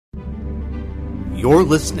You're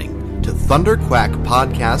listening to Thunderquack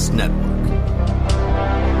Podcast Network.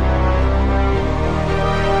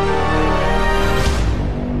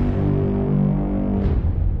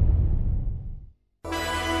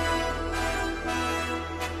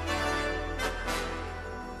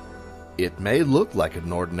 It may look like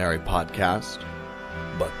an ordinary podcast,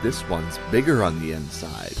 but this one's bigger on the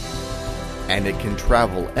inside, and it can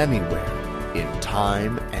travel anywhere in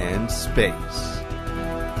time and space.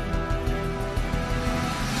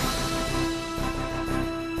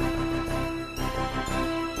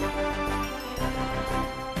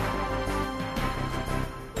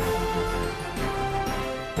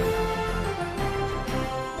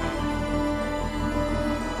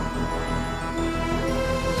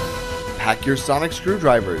 Pack your sonic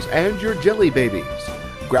screwdrivers and your jelly babies.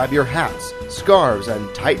 Grab your hats, scarves,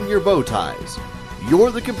 and tighten your bow ties.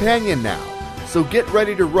 You're the companion now, so get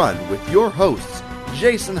ready to run with your hosts,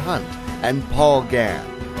 Jason Hunt and Paul Gann.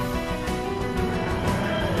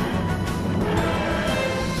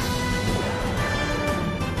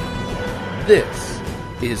 This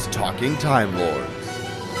is Talking Timelords.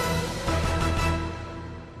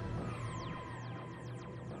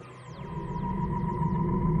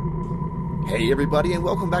 Hey everybody, and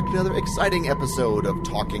welcome back to another exciting episode of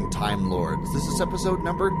Talking Timelords. This is episode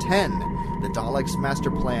number 10, the Daleks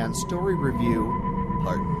Master Plan Story Review,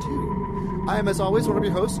 Part 2. I am, as always, one of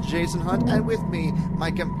your hosts, Jason Hunt, and with me,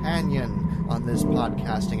 my companion on this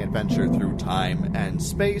podcasting adventure through time and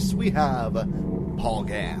space, we have Paul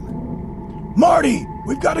Gann. Marty,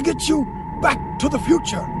 we've got to get you back to the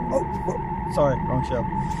future. Oh, sorry, wrong show.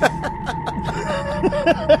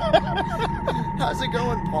 How's it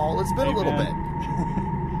going, Paul? It's been a little bit.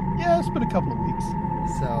 Yeah, it's been a couple of weeks.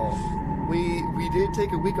 So, we did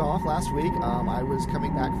take a week off last week. I was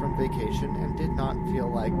coming back from vacation and did not feel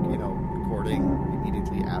like, recording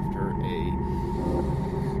immediately after a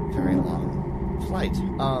very long flight,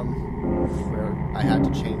 where I had to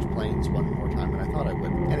change planes one more time than I thought I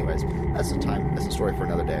would. Anyways, that's a story for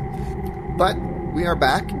another day. But we are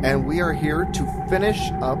back, and we are here to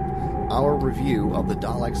finish up our review of the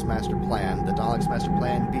Daleks Master Plan. The Daleks Master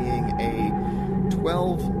Plan being a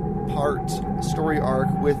 12-part story arc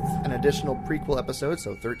with an additional prequel episode,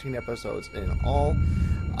 so 13 episodes in all.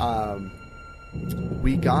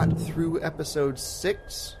 We got through episode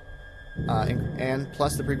 6, and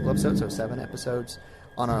plus the prequel episode, so 7 episodes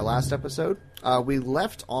on our last episode. We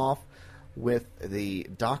left off with the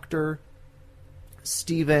Doctor,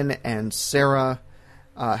 Stephen, and Sarah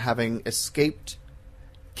having escaped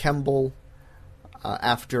Kemble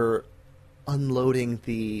after unloading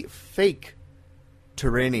the fake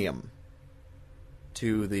Turanium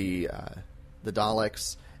to the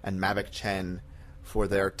Daleks and Mavic Chen for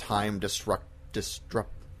their time destructor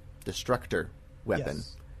weapon.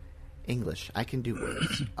 Yes. English, I can do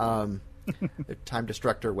words. The time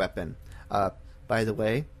destructor weapon. By the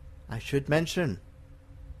way, I should mention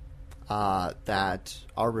that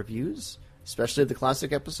our reviews, especially the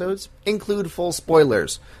classic episodes, include full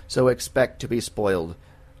spoilers, so expect to be spoiled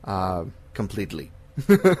completely.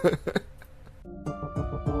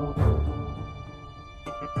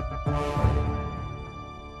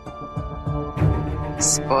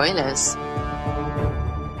 Spoilers.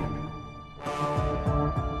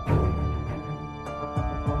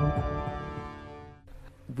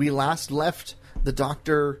 We last left the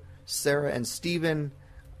Doctor, Sarah, and Stephen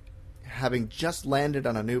having just landed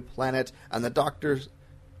on a new planet, and the Doctor's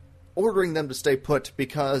ordering them to stay put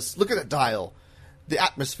because, look at the dial, the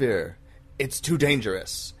atmosphere, it's too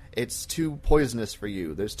dangerous, it's too poisonous for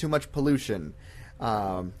you, there's too much pollution,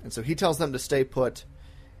 and so he tells them to stay put,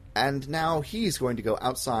 and now he's going to go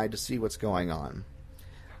outside to see what's going on,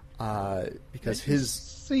 because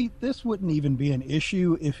See, this wouldn't even be an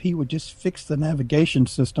issue if he would just fix the navigation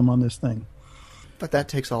system on this thing. But that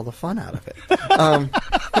takes all the fun out of it.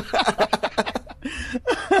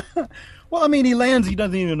 Well, I mean, he lands, he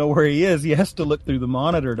doesn't even know where he is. He has to look through the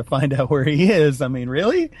monitor to find out where he is. I mean,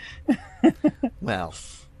 really? Well,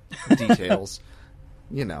 details.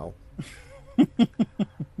 The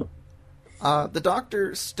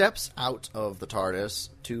Doctor steps out of the TARDIS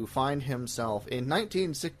to find himself in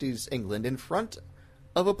 1960s England in front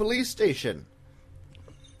of a police station.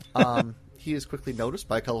 He is quickly noticed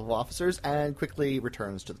by a couple of officers and quickly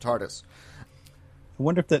returns to the TARDIS. I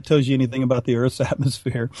wonder if that tells you anything about the Earth's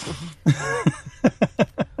atmosphere.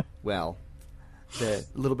 Well, the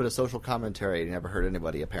little bit of social commentary never hurt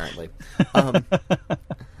anybody, apparently.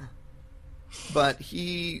 But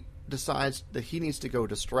he decides that he needs to go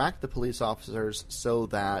distract the police officers so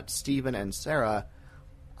that Stephen and Sarah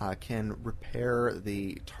can repair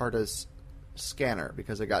the TARDIS scanner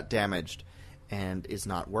because it got damaged and is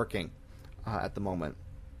not working at the moment.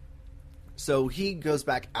 So he goes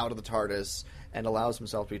back out of the TARDIS and allows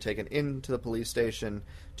himself to be taken into the police station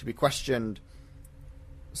to be questioned.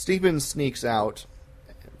 Stephen sneaks out,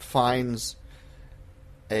 finds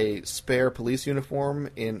a spare police uniform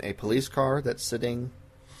in a police car that's sitting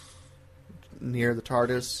near the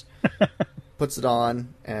TARDIS, puts it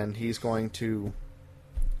on, and he's going to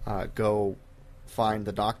go find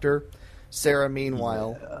the Doctor. Sarah,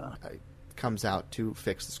 meanwhile, comes out to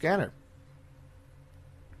fix the scanner.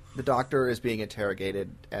 The Doctor is being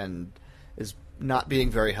interrogated and is not being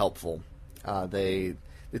very helpful. They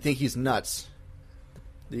think he's nuts.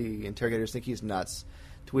 The interrogators think he's nuts,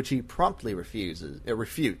 to which he promptly refutes.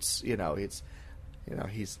 He's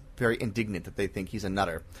very indignant that they think he's a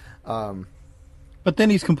nutter. But then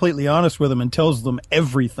he's completely honest with them and tells them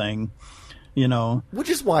everything. Which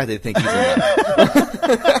is why they think he's a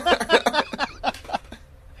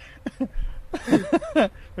nutter.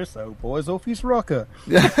 So, boys, off his rocker.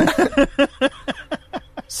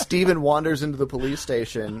 Stephen wanders into the police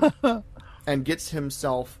station and gets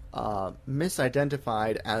himself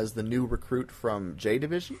misidentified as the new recruit from J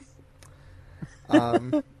Division.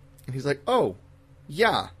 And he's like, "Oh,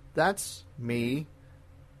 yeah, that's me.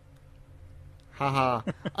 Haha,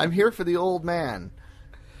 I'm here for the old man."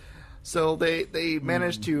 So they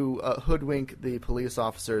manage to hoodwink the police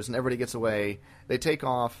officers, and everybody gets away. They take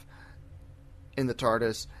off in the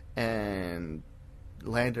TARDIS and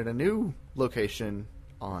land in a new location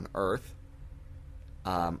on Earth,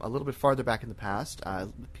 a little bit farther back in the past.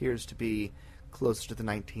 Appears to be closer to the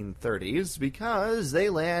 1930s, because they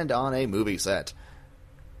land on a movie set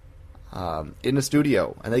in a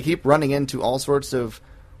studio, and they keep running into all sorts of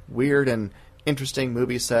weird and interesting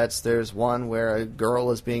movie sets. There's one where a girl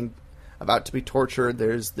is about to be tortured.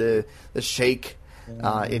 There's the Sheikh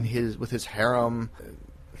with his harem.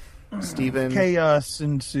 Chaos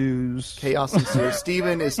ensues.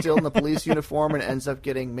 Stephen is still in the police uniform and ends up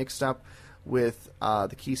getting mixed up with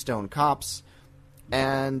the Keystone Cops.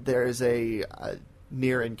 And there's a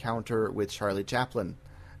near encounter with Charlie Chaplin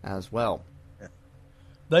as well.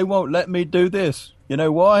 They won't let me do this. You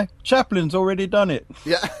know why? Chaplin's already done it.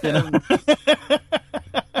 Yeah.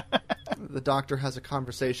 The Doctor has a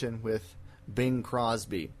conversation with Bing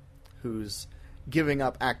Crosby, who's giving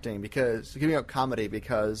up comedy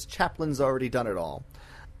because Chaplin's already done it all.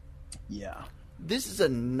 Yeah. This is a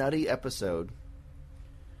nutty episode.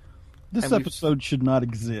 This episode should not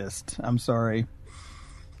exist. I'm sorry.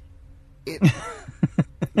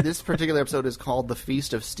 This particular episode is called The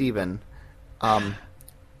Feast of Stephen.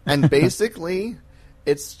 And basically,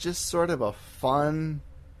 it's just sort of a fun,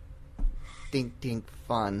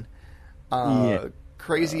 fun,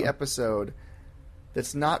 crazy episode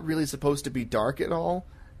that's not really supposed to be dark at all,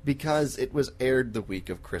 because it was aired the week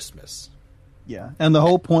of Christmas. Yeah, and the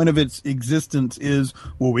whole point of its existence is,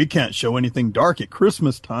 well, we can't show anything dark at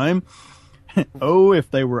Christmas time. Oh, if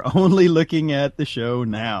they were only looking at the show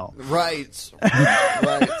now. Right.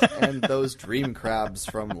 And those dream crabs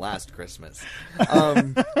from last Christmas.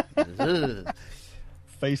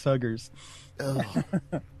 Face huggers.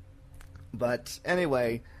 But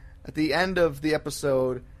anyway, at the end of the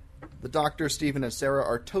episode, the Doctor, Stephen, and Sarah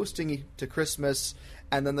are toasting to Christmas,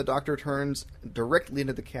 and then the Doctor turns directly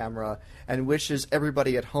into the camera and wishes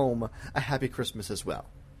everybody at home a happy Christmas as well.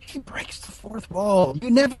 He breaks the fourth wall. You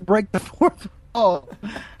never break the fourth wall.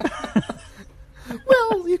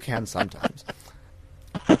 Well, you can sometimes.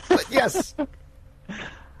 But yes,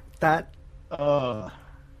 that's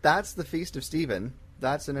the Feast of Stephen.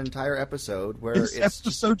 That's an entire episode where this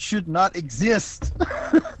episode should not exist.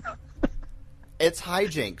 It's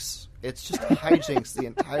hijinks. It's just hijinks the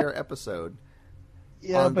entire episode.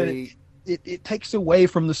 Yeah, but it takes away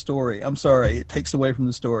from the story. I'm sorry, it takes away from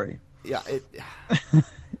the story. Yeah,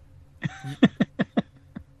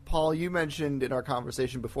 Paul, you mentioned in our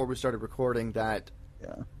conversation before we started recording that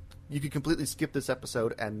you could completely skip this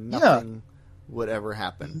episode and nothing would ever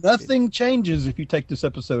happen. Nothing changes if you take this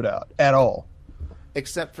episode out at all.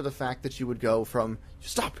 Except for the fact that you would go from,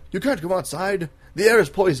 stop, you can't go outside, the air is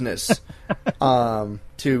poisonous,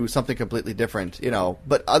 to something completely different,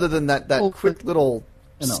 But other than that quick little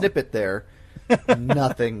snippet there,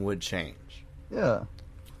 nothing would change. Yeah.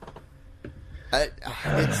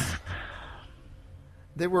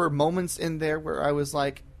 There were moments in there where I was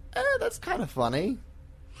like, that's kind of funny.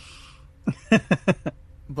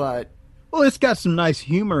 But... Well, it's got some nice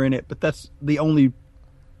humor in it, but that's the only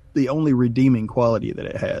redeeming quality that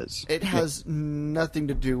it has. It has nothing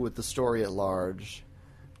to do with the story at large.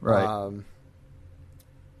 Right.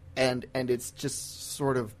 And it's just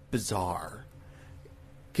sort of bizarre.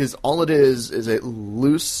 Because all it is a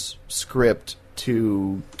loose script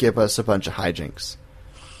to give us a bunch of hijinks.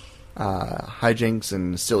 Hijinks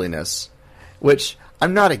and silliness. Which,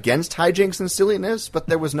 I'm not against hijinks and silliness, but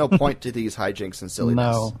there was no point to these hijinks and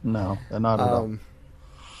silliness. No, not at all.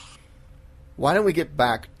 Why don't we get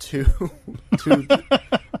back to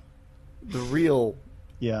the real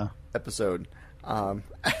episode?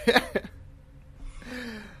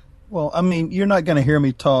 Well, I mean, you're not going to hear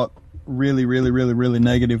me talk really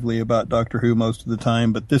negatively about Doctor Who most of the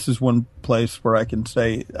time, but this is one place where I can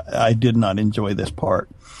say I did not enjoy this part.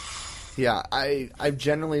 Yeah, I'm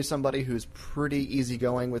generally somebody who's pretty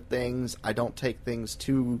easygoing with things. I don't take things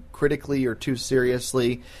too critically or too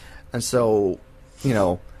seriously. And so,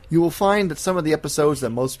 you will find that some of the episodes that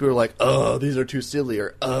most people are like, oh, these are too silly,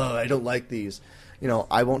 or oh, I don't like these.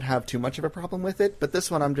 I won't have too much of a problem with it. But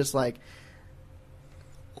this one, I'm just like,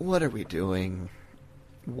 what are we doing?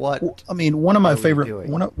 What? I mean, one of my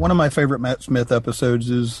favorite Matt Smith episodes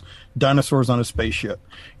is Dinosaurs on a Spaceship.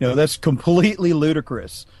 That's completely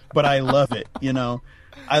ludicrous, but I love it.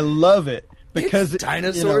 I love it because it's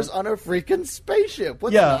dinosaurs on a freaking spaceship.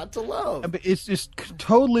 What's not to love? It's just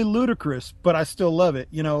totally ludicrous, but I still love it.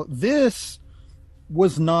 This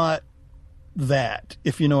was not that.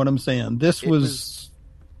 If you know what I'm saying, this was.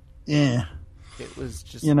 It was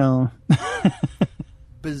just.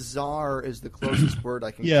 Bizarre is the closest word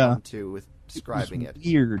I can come to with describing it.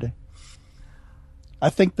 Weird.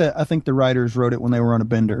 I think the writers wrote it when they were on a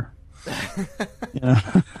bender.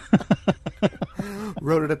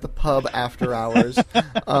 Wrote it at the pub after hours.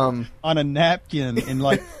 On a napkin in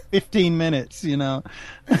like 15 minutes, Yep.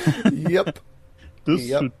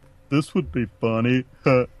 This would be funny.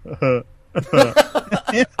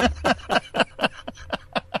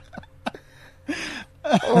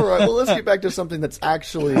 All right, well, let's get back to something that's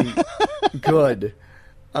actually good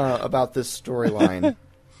about this storyline.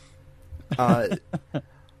 The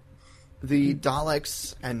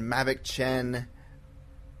Daleks and Mavic Chen,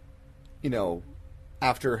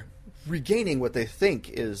 after regaining what they think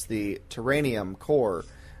is the Terranium core,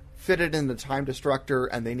 fitted in the Time Destructor,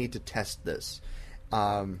 and they need to test this.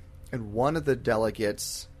 And one of the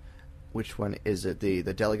delegates, which one is it? The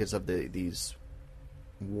delegates of these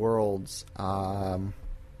worlds.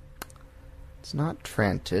 It's not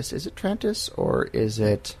Trantis. Is it Trantis or is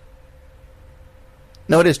it?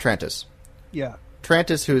 No, it is Trantis. Yeah,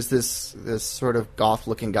 Trantis, who is this sort of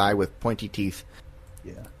goth-looking guy with pointy teeth.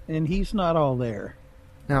 Yeah, and he's not all there.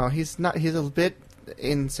 No, he's not. He's a bit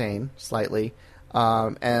insane, slightly.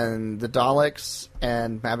 And the Daleks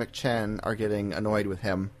and Mavic Chen are getting annoyed with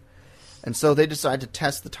him, and so they decide to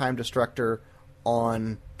test the Time Destructor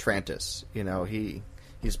on Trantis.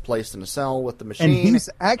 He's placed in a cell with the machine. And he's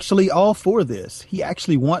actually all for this. He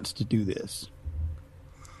actually wants to do this.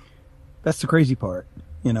 That's the crazy part,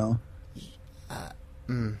 Yeah.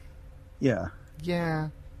 Yeah,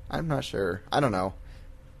 I'm not sure. I don't know.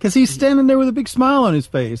 Because he's standing there with a big smile on his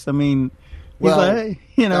face. I mean, he's like,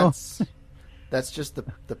 That's just the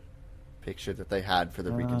picture that they had for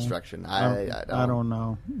the reconstruction. I don't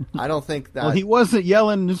know. I don't think that... Well, he wasn't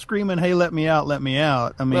yelling and screaming, hey, let me out, let me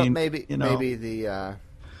out. I mean, maybe the...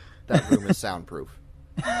 that room is soundproof.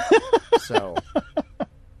 So,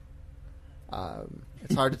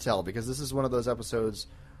 it's hard to tell because this is one of those episodes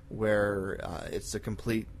where it's a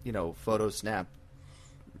complete, photo snap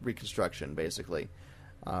reconstruction, basically.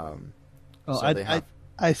 I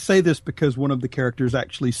say this because one of the characters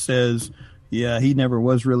actually says, yeah, he never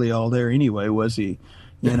was really all there anyway, was he?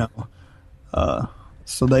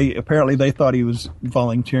 So they thought he was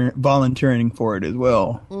volunteering for it as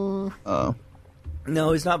well.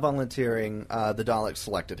 No, he's not volunteering. The Daleks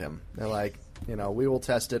selected him. They're like, we will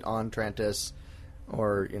test it on Trantis,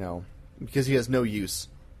 or, because he has no use.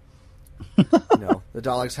 The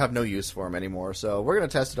Daleks have no use for him anymore, so we're going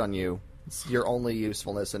to test it on you. It's your only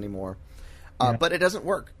usefulness anymore. But it doesn't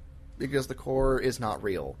work, because the core is not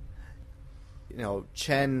real.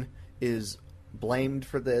 Chen is blamed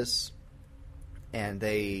for this, and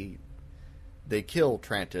they kill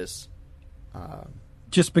Trantis.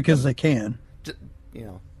 Just because they can.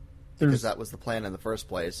 Because that was the plan in the first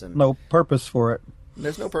place, and no purpose for it.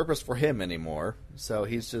 There's no purpose for him anymore. So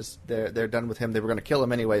he's just they're done with him. They were going to kill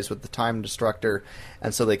him anyways with the Time Destructor,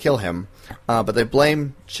 and so they kill him. But they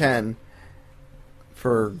blame Chen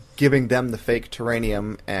for giving them the fake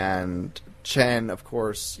Terranium, and Chen, of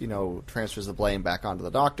course, transfers the blame back onto the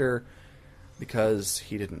Doctor because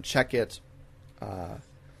he didn't check it.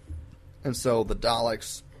 And so the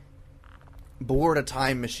Daleks board a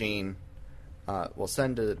time machine. We'll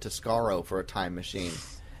send to Skaro for a time machine,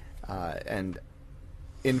 and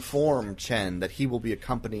inform Chen that he will be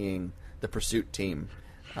accompanying the pursuit team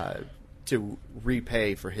to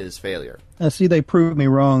repay for his failure. See, they proved me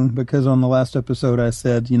wrong, because on the last episode I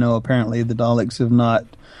said, apparently the Daleks have not,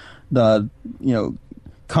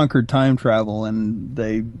 conquered time travel, and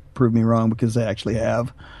they proved me wrong because they actually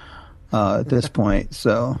have at this point.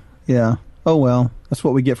 So, yeah. Oh, well, that's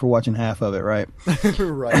what we get for watching half of it, right?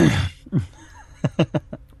 Right.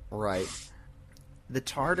 Right. The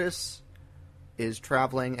TARDIS is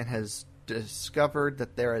traveling and has discovered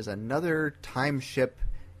that there is another time ship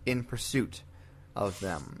in pursuit of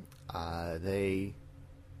them. They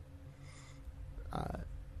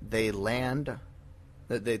land.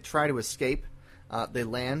 They try to escape. They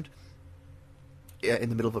land in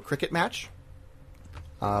the middle of a cricket match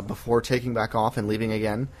before taking back off and leaving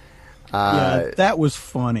again. Yeah, that was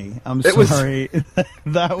funny. I'm sorry.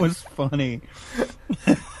 That was funny.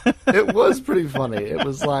 It was pretty funny. It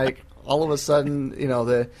was like, all of a sudden,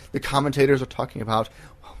 the commentators are talking about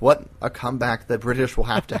what a comeback the British will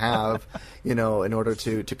have to have, in order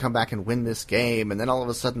to come back and win this game. And then all of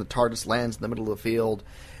a sudden the TARDIS lands in the middle of the field,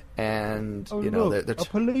 and look, a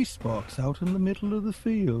police box out in the middle of the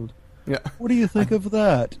field. Yeah. What do you think of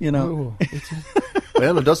that? Well,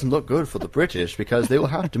 it doesn't look good for the British, because they will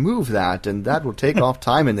have to move that, and that will take off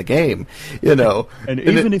time in the game, And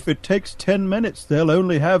even if it takes 10 minutes, they'll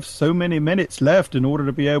only have so many minutes left in order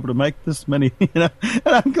to be able to make this many, And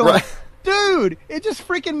I'm going, right. Dude, it just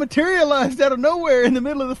freaking materialized out of nowhere in the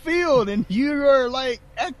middle of the field, and you are,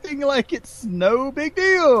 acting like it's no big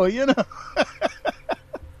deal,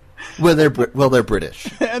 Well, they're British.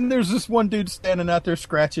 And there's this one dude standing out there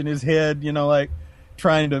scratching his head,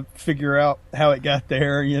 trying to figure out how it got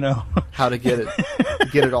there, How to get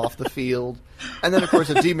it off the field. And then, of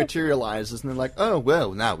course, it dematerializes, and they're like, oh,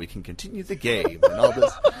 well, now we can continue the game, and all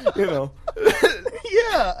this,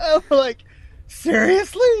 Yeah, I'm like,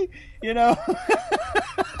 seriously?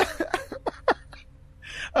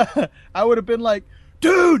 I would have been like,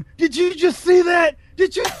 dude, did you just see that?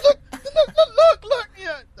 Did you look?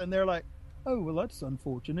 Yeah. And they're like, oh, well, that's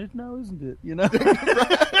unfortunate now, isn't it?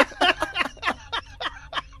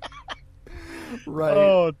 Right.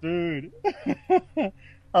 Oh, dude.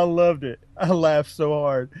 I loved it. I laughed so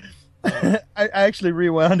hard. I actually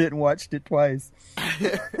rewound it and watched it twice.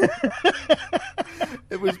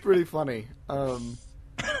 It was pretty funny.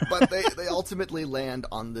 But they ultimately land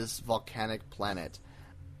on this volcanic planet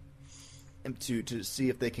to see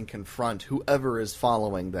if they can confront whoever is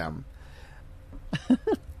following them.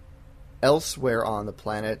 Elsewhere on the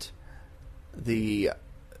planet, the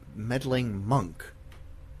meddling monk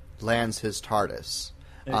lands his TARDIS.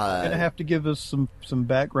 You're going to have to give us some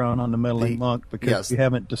background on the meddling monk, because we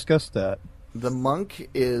haven't discussed that. The monk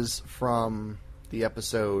is from the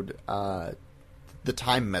episode The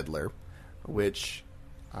Time Meddler, which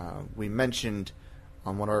we mentioned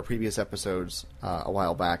on one of our previous episodes a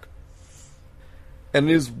while back. And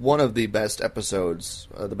it is one of the best episodes,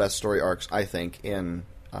 the best story arcs, I think, in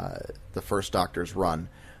the first Doctor's run.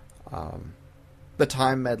 The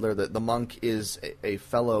Time Meddler, the monk, is a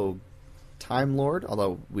fellow Time Lord,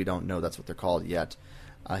 although we don't know that's what they're called yet.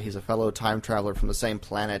 He's a fellow time traveler from the same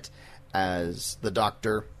planet as the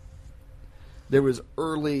Doctor. There was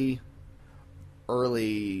early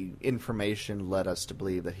information led us to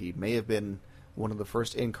believe that he may have been one of the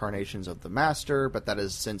first incarnations of the Master, but that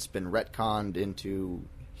has since been retconned into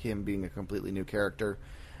him being a completely new character.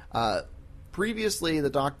 Previously, the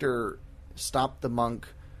Doctor stopped the monk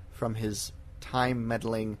from his time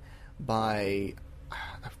meddling by,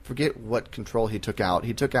 I forget what control he took out.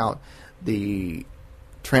 He took out the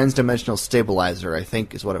transdimensional stabilizer, I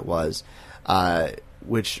think is what it was,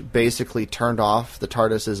 which basically turned off the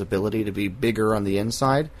TARDIS's ability to be bigger on the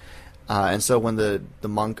inside. And so when the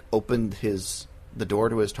monk opened the door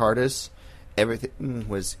to his TARDIS, everything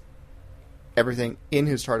in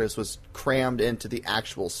his TARDIS was crammed into the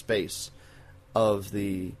actual space of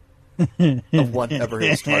whatever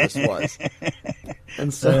his TARDIS was.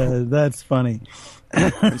 And so that's funny.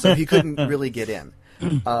 And so he couldn't really get in.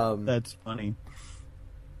 That's funny.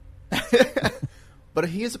 But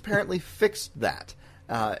he has apparently fixed that,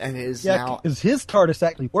 and is now, because his TARDIS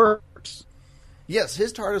actually works. Yes,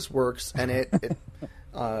 his TARDIS works, and it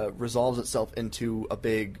resolves itself into a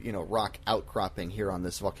big, rock outcropping here on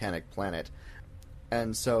this volcanic planet.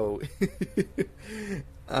 And so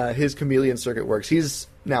his chameleon circuit works. He's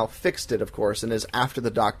now fixed it, of course, and is after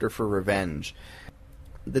the Doctor for revenge.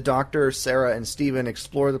 The Doctor, Sarah, and Steven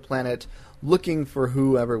explore the planet looking for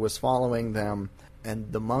whoever was following them,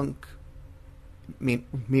 and the monk,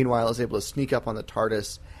 meanwhile, is able to sneak up on the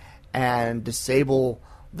TARDIS and disable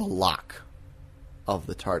the lock of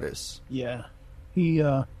the TARDIS. Yeah.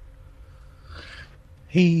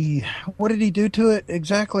 What did he do to it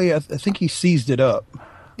exactly? I think he seized it up.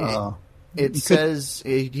 It says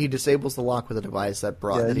he disables the lock with a device that he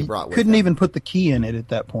brought with him. Couldn't even put the key in it at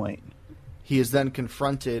that point. He is then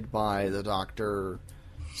confronted by the Doctor,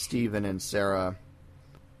 Stephen, and Sarah,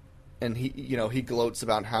 and he gloats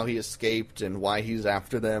about how he escaped and why he's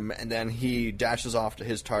after them, and then he dashes off to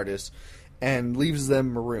his TARDIS and leaves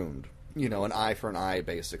them marooned. An eye for an eye,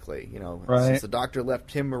 basically. Right. Since the Doctor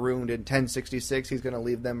left him marooned in 1066, he's going to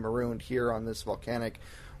leave them marooned here on this volcanic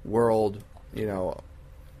world,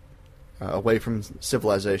 away from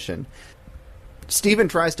civilization. Stephen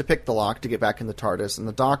tries to pick the lock to get back in the TARDIS, and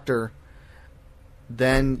the Doctor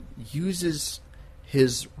then uses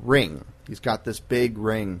his ring. He's got this big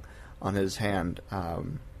ring on his hand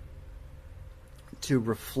to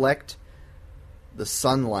reflect the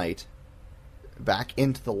sunlight back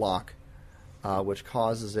into the lock, which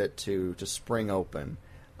causes it to spring open.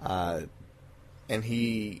 And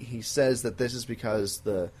he says that this is because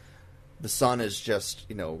the sun is just,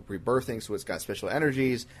 rebirthing, so it's got special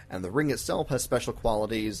energies, and the ring itself has special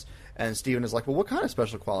qualities. And Stephen is like, well, what kind of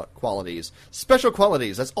special qualities? Special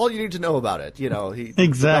qualities, that's all you need to know about it. Exactly.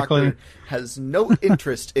 The Doctor has no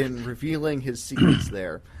interest in revealing his secrets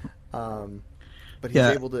there. But he's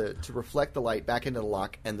able to reflect the light back into the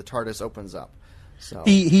lock, and the TARDIS opens up. So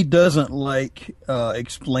he doesn't like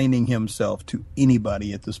explaining himself to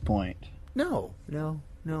anybody at this point. No.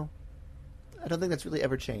 I don't think that's really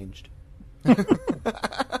ever changed.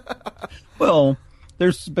 Well,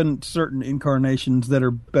 there's been certain incarnations that are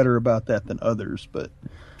better about that than others, but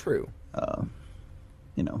true.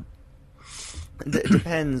 It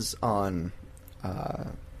depends on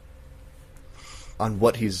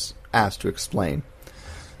what he's asked to explain.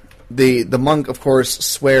 The monk, of course,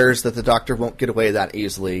 swears that the Doctor won't get away that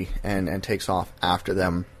easily and takes off after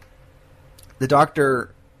them. The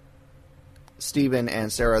Doctor, Stephen,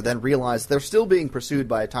 and Sarah then realize they're still being pursued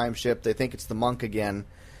by a time ship. They think it's the monk again,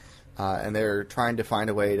 and they're trying to find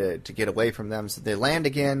a way to get away from them. So they land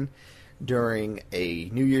again during a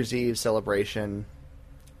New Year's Eve celebration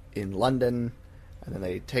in London, and then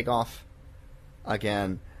they take off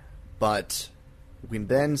again. But we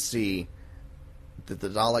then see that the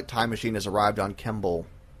Dalek time machine has arrived on Kemble,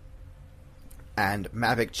 and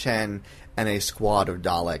Mavic Chen and a squad of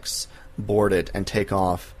Daleks board it and take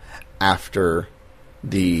off after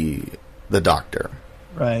the Doctor.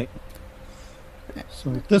 Right.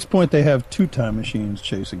 So at this point, they have two time machines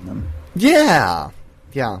chasing them. Yeah.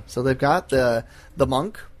 So they've got the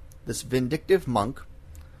monk, this vindictive monk,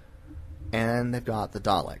 and they've got the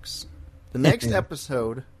Daleks. The next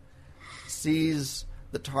episode sees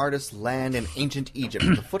the TARDIS land in ancient Egypt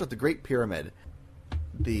at the foot of the Great Pyramid.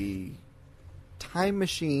 The time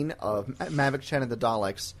machine of Mavic Chen and the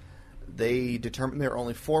Daleks, they determine they're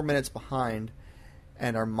only 4 minutes behind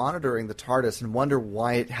and are monitoring the TARDIS and wonder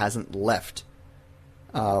why it hasn't left.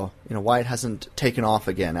 Why it hasn't taken off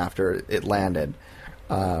again after it landed.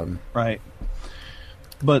 Right.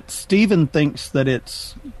 But Stephen thinks that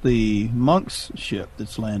it's the monk's ship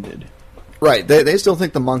that's landed. Right. They still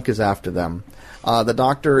think the monk is after them. The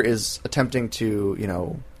Doctor is attempting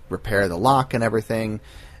to, repair the lock and everything,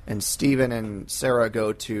 and Stephen and Sarah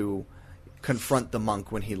go to confront the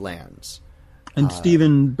monk when he lands. And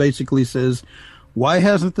Stephen basically says, why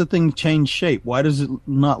hasn't the thing changed shape? Why does it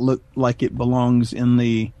not look like it belongs in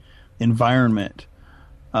the environment?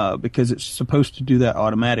 Because it's supposed to do that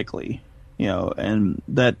automatically, and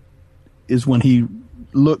that is when he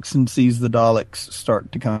looks and sees the Daleks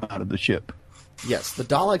start to come out of the ship. Yes, the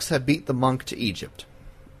Daleks have beat the monk to Egypt.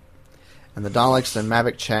 And the Daleks and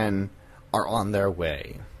Mavic Chen are on their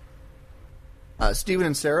way. Stephen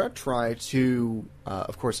and Sarah try to,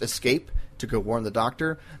 of course, escape to go warn the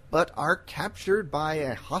Doctor, but are captured by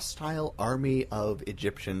a hostile army of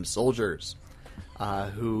Egyptian soldiers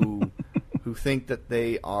who think that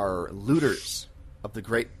they are looters of the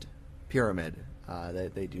Great Pyramid.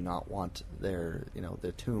 They do not want their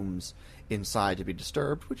tombs inside to be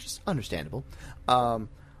disturbed, which is understandable.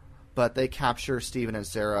 But they capture Stephen and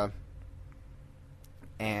Sarah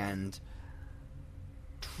and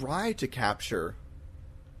try to capture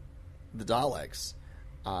the Daleks.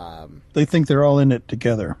 They think they're all in it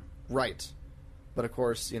together. Right. But of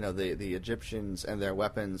course, the Egyptians and their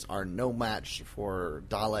weapons are no match for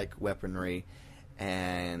Dalek weaponry,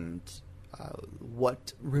 and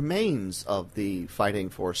what remains of the fighting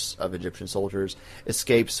force of Egyptian soldiers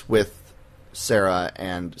escapes with Sarah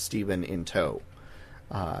and Stephen in tow.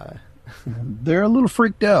 They're a little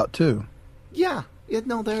freaked out too. Yeah,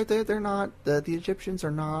 no, they're not. The Egyptians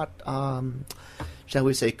are not, shall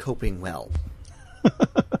we say, coping well.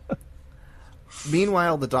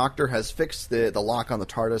 Meanwhile, the Doctor has fixed the lock on the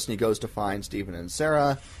TARDIS, and he goes to find Stephen and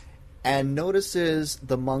Sarah, and notices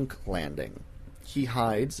the monk landing. He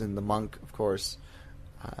hides, and the monk, of course,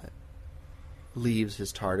 leaves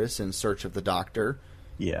his TARDIS in search of the Doctor.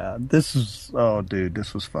 Yeah, this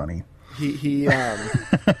was funny. He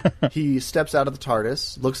he steps out of the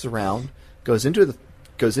TARDIS, looks around, goes into his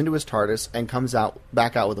TARDIS, and comes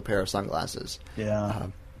back out with a pair of sunglasses. Yeah,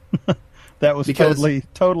 that was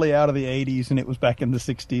totally out of the 80s, and it was back in the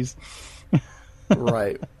 60s.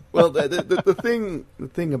 Right. Well, the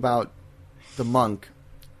thing about the monk,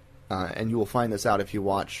 and you will find this out if you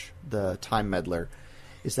watch the Time Meddler,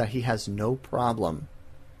 is that he has no problem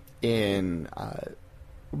in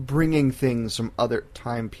bringing things from other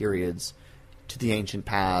time periods to the ancient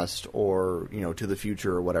past, or to the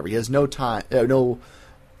future, or whatever. He has no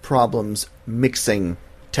problems mixing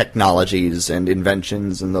technologies and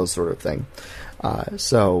inventions and those sort of thing.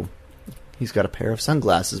 So he's got a pair of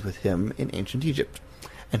sunglasses with him in ancient Egypt,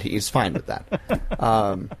 and he's fine with that.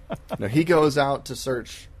 He goes out to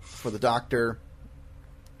search for the Doctor.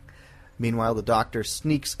 Meanwhile, the Doctor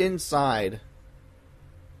sneaks inside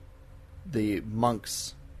the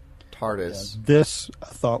monk's TARDIS. Yeah, this I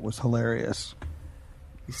thought was hilarious.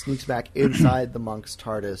 He sneaks back inside the monk's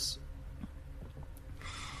TARDIS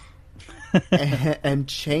and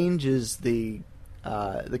changes the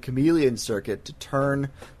chameleon circuit to turn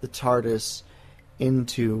the TARDIS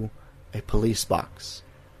into a police box.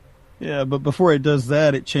 Yeah, but before it does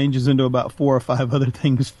that, it changes into about 4 or 5 other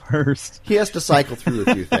things first. He has to cycle through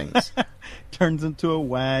a few things. Turns into a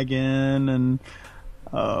wagon, and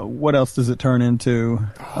what else does it turn into?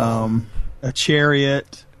 A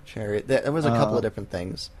chariot. There was a couple of different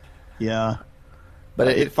things. Yeah. But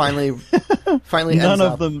it finally none ends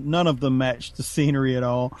of none of them matched the scenery at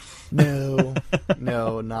all. No,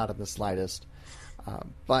 not in the slightest.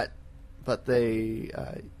 But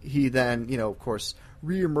he then, of course,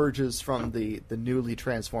 reemerges from the newly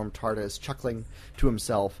transformed TARDIS, chuckling to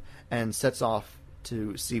himself, and sets off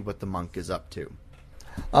to see what the monk is up to.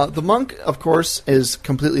 The monk, of course, is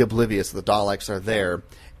completely oblivious that the Daleks are there,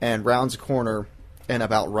 and rounds a corner and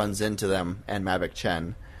about runs into them and Mavic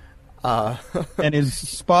Chen. And is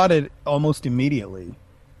spotted almost immediately.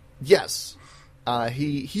 Yes.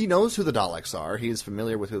 He knows who the Daleks are. He is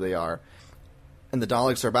familiar with who they are. And the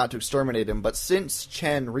Daleks are about to exterminate him, but since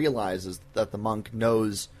Chen realizes that the monk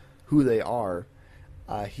knows who they are,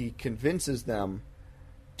 he convinces them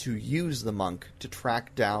to use the monk to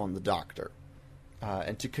track down the Doctor.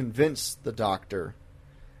 And to convince the Doctor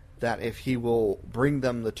that if he will bring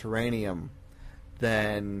them the Terranium,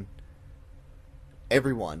 then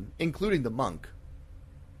everyone, including the monk,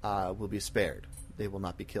 will be spared. They will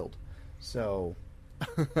not be killed. So,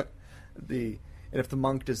 and if the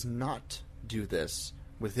monk does not do this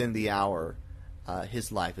within the hour,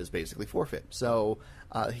 his life is basically forfeit. So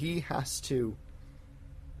he has to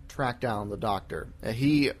track down the Doctor.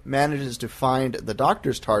 He manages to find the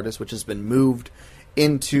Doctor's TARDIS, which has been moved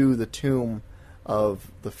into the tomb of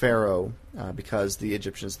the Pharaoh, because the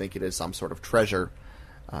Egyptians think it is some sort of treasure.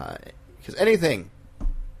 Because anything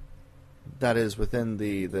that is within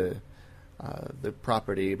the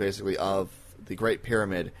property, basically, of the Great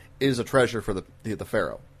Pyramid is a treasure for the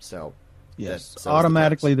Pharaoh. So yes,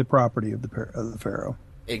 automatically the property of the Pharaoh.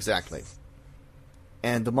 Exactly.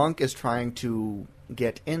 And the monk is trying to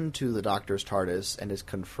get into the Doctor's TARDIS and is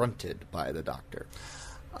confronted by the Doctor.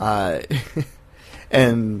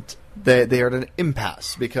 And they are at an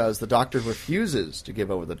impasse because the Doctor refuses to give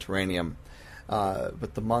over the Terranium,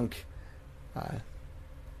 but the monk...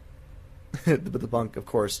 but the monk, of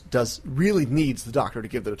course, really needs the Doctor to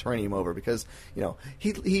give the Terranium over because,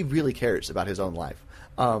 he really cares about his own life.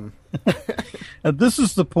 This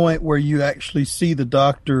is the point where you actually see the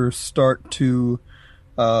Doctor start to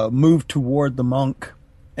move toward the monk,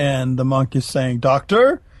 and the monk is saying,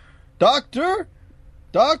 "Doctor, Doctor,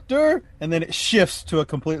 Doctor," and then it shifts to a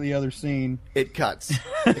completely other scene. It cuts.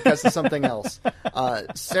 It cuts to something else.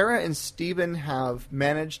 Sarah and Stephen have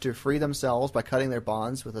managed to free themselves by cutting their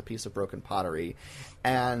bonds with a piece of broken pottery,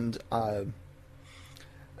 and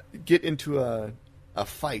get into a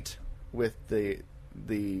fight with the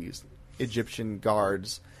Egyptian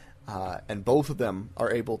guards, and both of them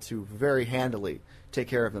are able to very handily take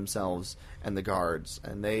care of themselves and the guards,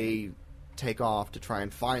 and they take off to try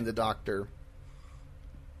and find the Doctor.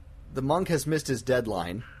 The monk has missed his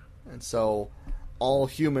deadline, and so all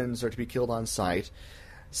humans are to be killed on sight.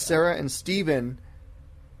 Sarah and Stephen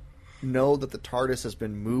know that the TARDIS has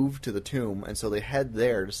been moved to the tomb, and so they head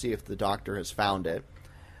there to see if the Doctor has found it.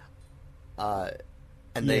 And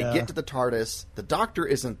they get to the TARDIS. The Doctor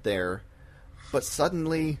isn't there, but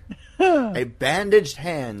suddenly a bandaged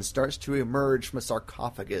hand starts to emerge from a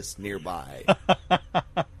sarcophagus nearby.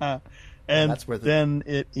 And that's where then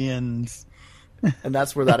it ends. And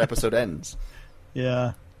that's where that episode ends.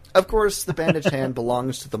 Yeah. Of course, the bandaged hand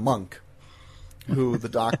belongs to the monk, who the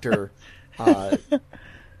doctor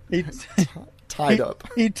tied up.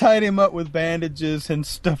 He tied him up with bandages and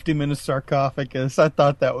stuffed him in a sarcophagus. I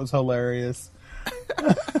thought that was hilarious.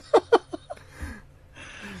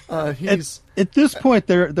 At this point,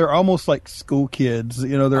 they're almost like school kids.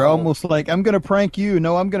 You know, they're almost like, I'm going to prank you.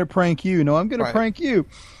 No, I'm going to prank you. No, I'm going to prank you.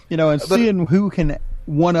 You know, and seeing who can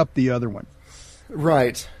one up the other one.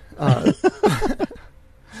 Right.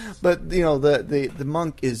 But, you know, the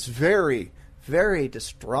monk is very, very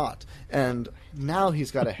distraught. And now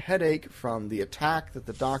he's got a headache from the attack that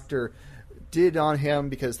the doctor did on him,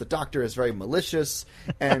 because the doctor is very malicious,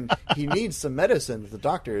 and he needs some medicine that the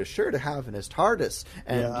doctor is sure to have in his TARDIS,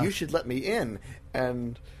 and you should let me in.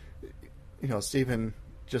 And, you know, Stephen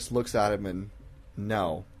just looks at him and,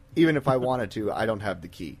 no. Even if I wanted to, I don't have the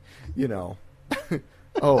key. You know.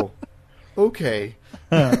 Oh, okay.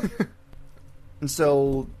 And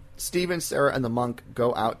so Stephen, Sarah, and the monk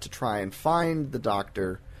go out to try and find the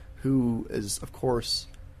doctor, who is, of course,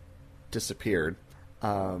 disappeared,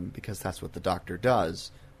 because that's what the doctor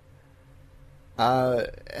does.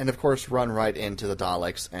 And, of course, run right into the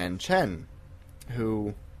Daleks and Chen,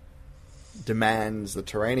 who demands the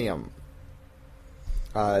Terranium.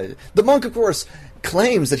 The monk, of course,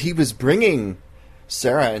 claims that he was bringing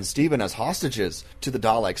Sarah and Stephen as hostages to the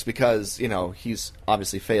Daleks because, you know, he's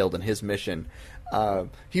obviously failed in his mission.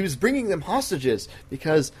 He was bringing them hostages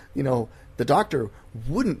because, you know, the doctor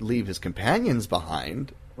wouldn't leave his companions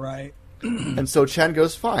behind. Right. And so Chen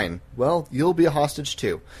goes, fine, well, you'll be a hostage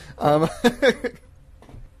too. And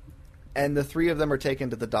the three of them are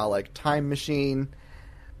taken to the Dalek time machine.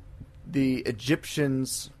 The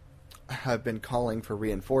Egyptians have been calling for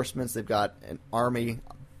reinforcements. They've got an army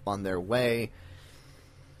on their way.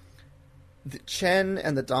 Chen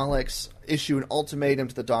and the Daleks issue an ultimatum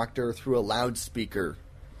to the Doctor through a loudspeaker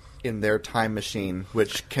in their time machine,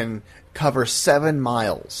 which can cover 7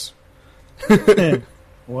 miles.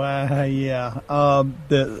 Well, yeah.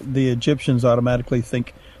 The Egyptians automatically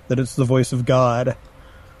think that it's the voice of God.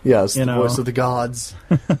 Yes, the voice of the gods.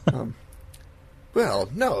 Well,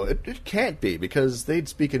 no, it can't be, because they'd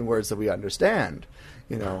speak in words that we understand.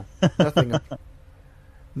 You know,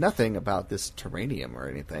 nothing about this Terranium or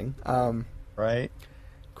anything. Right.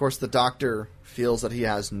 Of course, the Doctor feels that he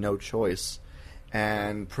has no choice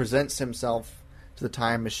and presents himself to the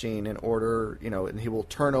time machine in order, you know, and he will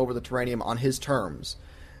turn over the Terranium on his terms.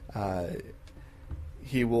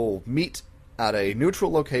 He will meet at a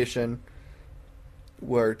neutral location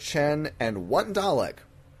where Chen and one Dalek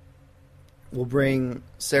will bring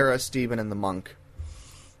Sarah, Stephen, and the monk,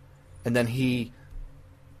 and then he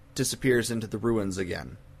disappears into the ruins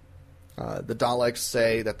again. The Daleks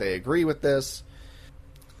say that they agree with this.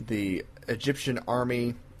 The Egyptian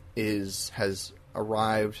army has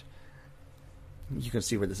arrived. You can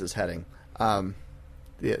see where this is heading.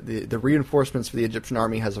 The reinforcements for the Egyptian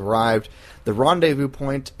army has arrived. The rendezvous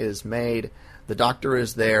point is made. The Doctor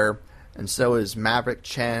is there, and so is Maverick,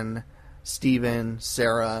 Chen, Stephen,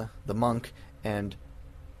 Sarah, the monk, and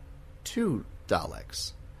 2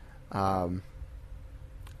 Daleks. The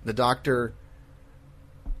Doctor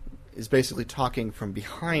is basically talking from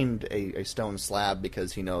behind a stone slab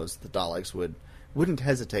because he knows the Daleks wouldn't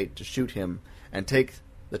hesitate to shoot him and take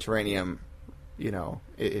the Terranium, you know,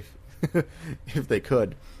 if if they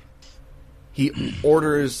could. He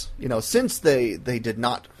orders, you know, since they did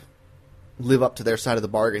not live up to their side of the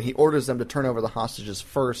bargain, he orders them to turn over the hostages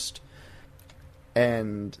first,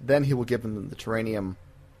 and then he will give them the Terranium.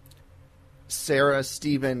 Sarah,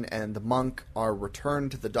 Stephen, and the monk are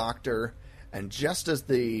returned to the Doctor, and just as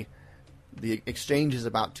the exchange is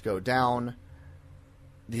about to go down,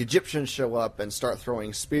 the Egyptians show up and start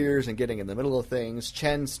throwing spears and getting in the middle of things.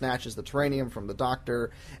 Chen snatches the Terranium from the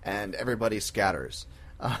Doctor, and everybody scatters.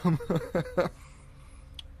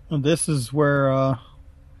 This is where all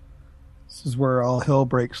hell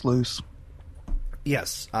breaks loose.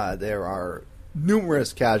 Yes, there are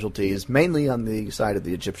numerous casualties, mainly on the side of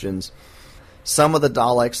the Egyptians. Some of the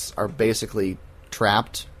Daleks are basically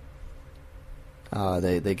trapped.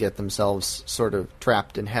 They get themselves sort of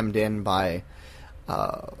trapped and hemmed in by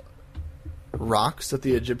rocks that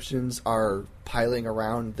the Egyptians are piling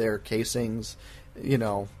around their casings, you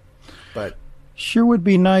know, but... Sure would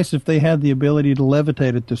be nice if they had the ability to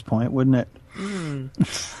levitate at this point, wouldn't it?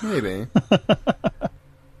 Maybe.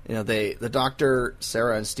 You know, the Doctor,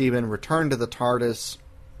 Sarah, and Stephen return to the TARDIS,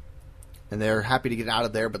 and they're happy to get out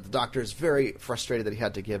of there, but the Doctor is very frustrated that he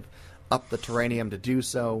had to give up the Terranium to do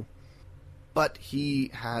so. But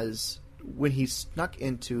when he snuck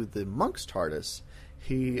into the monk's TARDIS,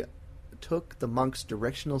 he took the monk's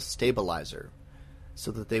directional stabilizer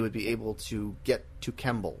so that they would be able to get to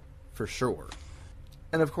Kemble for sure.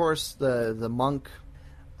 And of course, the monk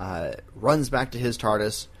runs back to his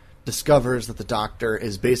TARDIS, discovers that the Doctor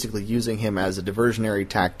is basically using him as a diversionary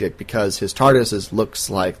tactic because his TARDIS looks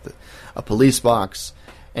like a police box,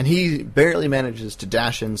 and he barely manages to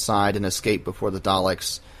dash inside and escape before the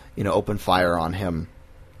Daleks, open fire on him.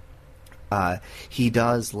 He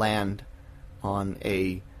does land on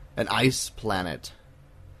an ice planet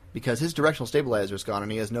because his directional stabilizer is gone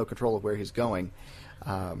and he has no control of where he's going.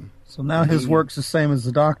 So now his work's the same as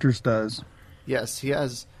the Doctor's does. Yes, he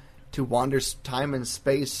has to wander time and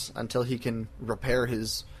space until he can repair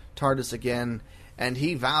his TARDIS again, and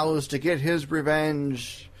he vows to get his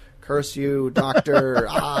revenge. Curse you, Doctor.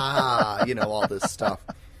 All this stuff.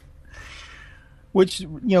 Which,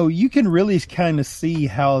 you can really kind of see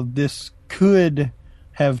how this could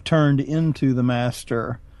have turned into the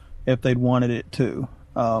Master if they'd wanted it to.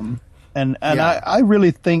 I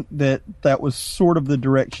really think that was sort of the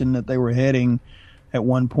direction that they were heading at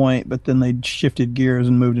one point, but then they shifted gears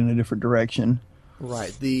and moved in a different direction.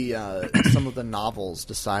 Right. Some of the novels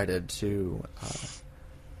decided to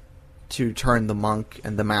turn the monk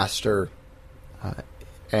and the Master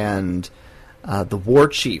and the War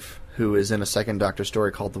Chief, who is in a second Doctor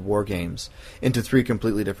story called The War Games, into 3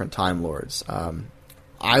 completely different Time Lords.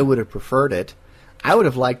 I would have preferred it. I would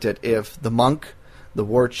have liked it if the monk, the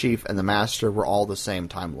War Chief, and the Master were all the same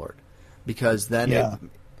Time Lord, because then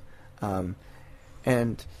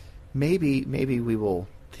and maybe we will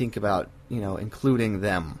think about including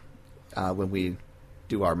them when we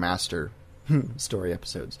do our Master story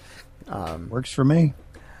episodes. Works for me,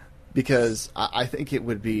 because I think it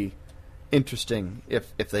would be interesting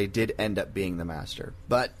if they did end up being the Master,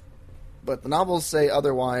 but the novels say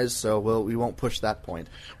otherwise, so we won't push that point.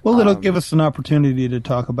 Well, it'll give us an opportunity to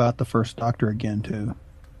talk about the first Doctor again too.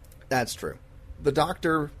 That's true. The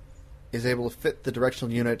Doctor is able to fit the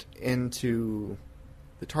directional unit into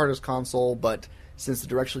the TARDIS console, but since the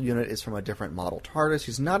directional unit is from a different model TARDIS,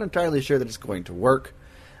 he's not entirely sure that it's going to work.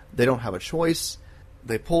 They don't have a choice.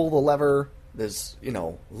 They pull the lever. There's,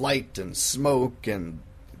 light and smoke, and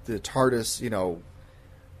the TARDIS,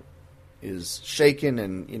 is shaken,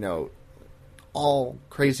 and, all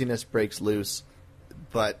craziness breaks loose.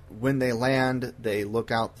 But when they land, they look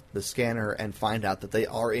out the scanner and find out that they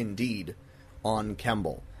are indeed on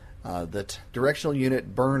Kemble. The directional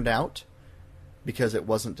unit burned out because it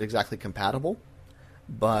wasn't exactly compatible,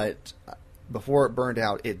 but before it burned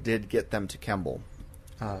out, it did get them to Kemble.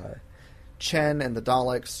 Chen and the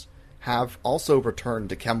Daleks have also returned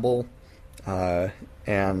to Kemble,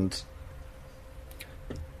 and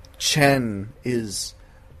Chen is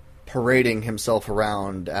parading himself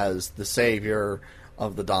around as the savior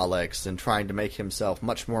of the Daleks and trying to make himself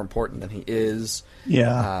much more important than he is.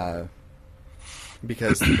 Yeah.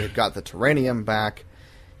 Because they've got the Terranium back.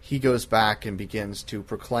 He goes back and begins to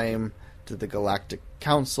proclaim to the Galactic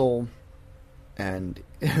Council and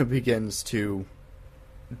begins to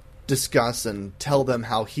discuss and tell them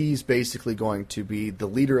how he's basically going to be the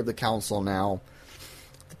leader of the council now.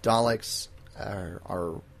 The Daleks are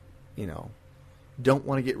don't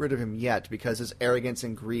want to get rid of him yet because his arrogance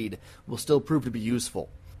and greed will still prove to be useful.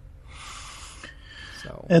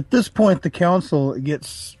 So at this point, the council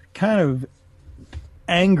gets kind of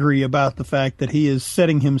angry about the fact that he is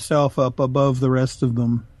setting himself up above the rest of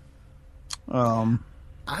them.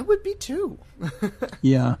 I would be too.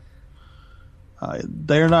 Yeah.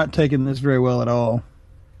 They're not taking this very well at all.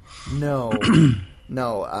 No.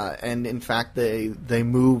 No. And in fact, they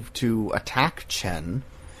move to attack Chen,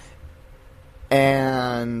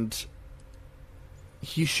 and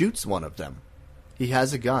he shoots one of them. He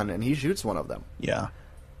has a gun, and he shoots one of them. Yeah.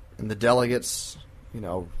 And the delegates,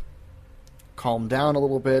 calm down a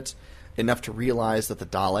little bit, enough to realize that the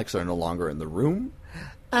Daleks are no longer in the room,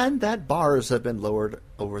 and that bars have been lowered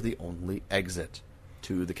over the only exit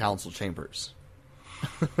to the council chambers.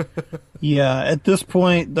 Yeah, at this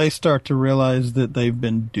point, they start to realize that they've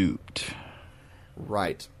been duped.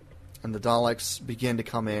 Right. And the Daleks begin to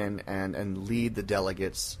come in and lead the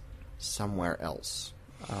delegates somewhere else.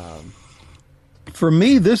 For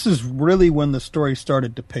me, this is really when the story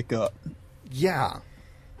started to pick up. Yeah.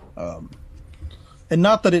 And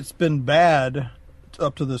not that it's been bad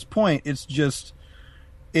up to this point. It's just,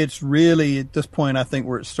 it's really at this point, I think,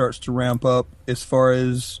 where it starts to ramp up as far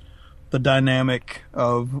as the dynamic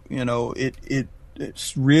of,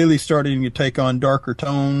 it's really starting to take on darker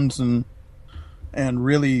tones, and and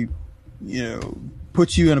really,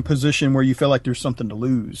 puts you in a position where you feel like there's something to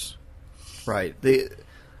lose. Right. The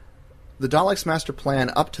Daleks Master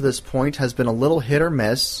Plan up to this point has been a little hit or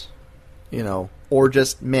miss, or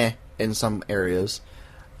just meh in some areas.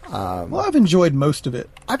 Well, I've enjoyed most of it.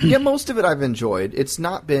 Most of it I've enjoyed. It's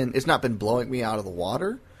not been blowing me out of the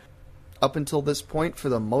water up until this point for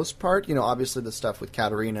the most part. Obviously the stuff with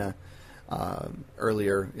Katarina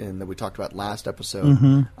earlier that we talked about last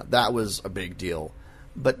episode, that was a big deal.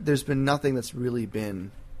 But there's been nothing that's really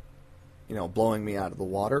been, blowing me out of the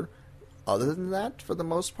water other than that for the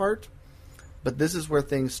most part. But this is where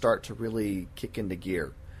things start to really kick into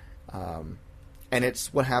gear. And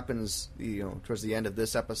it's what happens, towards the end of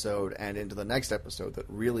this episode and into the next episode that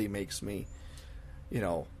really makes me,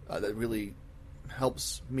 that really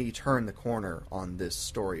helps me turn the corner on this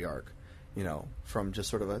story arc, from just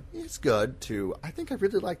sort of it's good to, I think I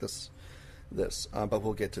really like this, but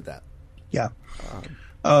we'll get to that. Yeah.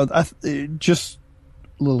 Just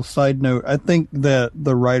a little side note, I think that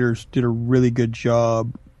the writers did a really good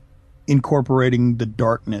job incorporating the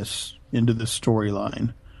darkness into the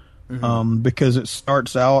storyline. Because it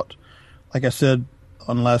starts out, like I said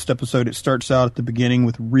on the last episode, it starts out at the beginning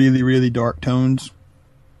with really, really dark tones.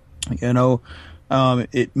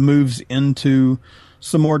 It moves into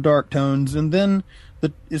some more dark tones, and then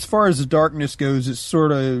as far as the darkness goes, it's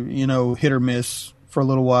sort of hit or miss for a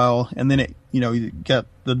little while, and then you got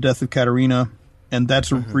the death of Katarina, and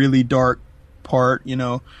that's a really dark part,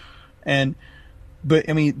 But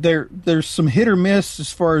I mean, there's some hit or miss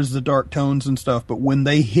as far as the dark tones and stuff. But when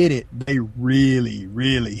they hit it, they really,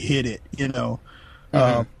 really hit it.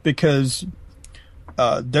 Because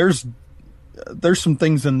there's some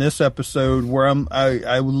things in this episode where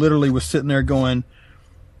I literally was sitting there going,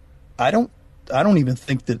 I don't even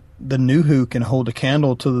think that the New Who can hold a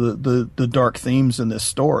candle to the dark themes in this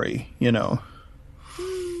story.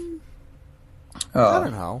 I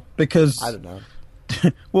don't know, because I don't know.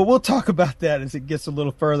 Well, we'll talk about that as it gets a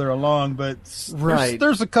little further along, but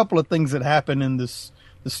there's a couple of things that happen in the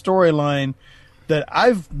storyline that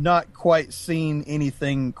I've not quite seen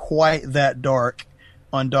anything quite that dark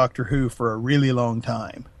on Doctor Who for a really long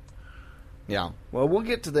time. Yeah, well, we'll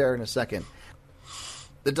get to there in a second.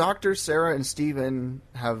 The Doctor, Sarah, and Steven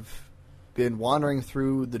have been wandering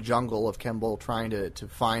through the jungle of Kemble trying to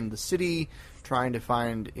find the city, trying to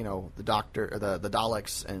find, the Doctor, or the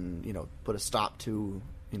Daleks, and, put a stop to,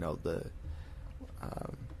 the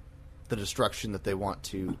destruction that they want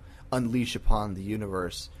to unleash upon the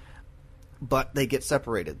universe. But they get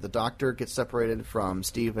separated. The Doctor gets separated from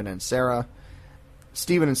Steven and Sarah.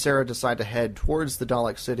 Steven and Sarah decide to head towards the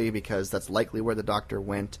Dalek city because that's likely where the Doctor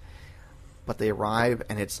went. But they arrive,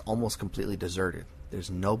 and it's almost completely deserted. There's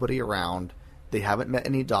nobody around. They haven't met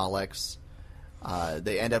any Daleks.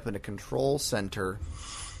 They end up in a control center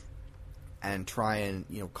and try and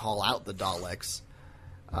call out the Daleks,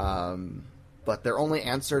 but they're only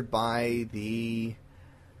answered by the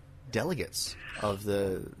delegates of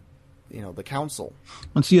the council.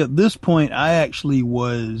 And see, at this point, I actually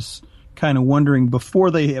was kind of wondering, before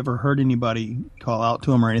they ever heard anybody call out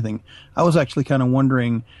to them or anything, I was actually kind of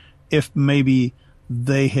wondering if maybe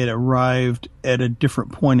they had arrived at a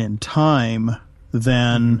different point in time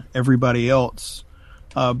than everybody else,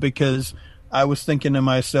 because I was thinking to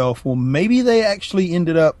myself, well, maybe they actually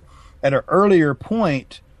ended up at an earlier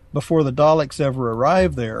point before the Daleks ever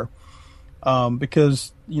arrived there,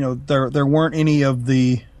 because there weren't any of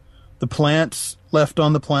the plants left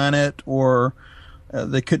on the planet, or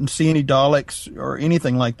they couldn't see any Daleks or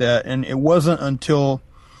anything like that, and it wasn't until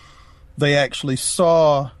they actually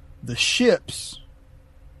saw the ships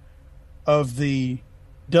of the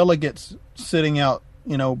delegates sitting out,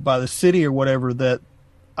 by the city or whatever, that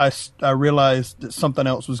I realized that something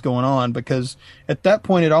else was going on, because at that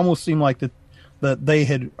point it almost seemed like that they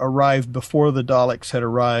had arrived before the Daleks had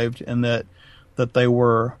arrived, and that they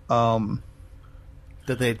were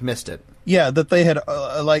that they had missed it. Yeah, that they had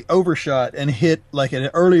overshot and hit at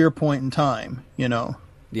an earlier point in time. Yeah,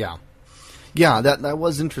 that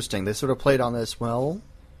was interesting. They sort of played on this. Well,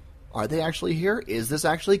 are they actually here? Is this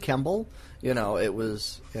actually Kemble? It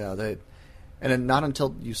was, they, and then not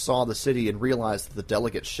until you saw the city and realized that the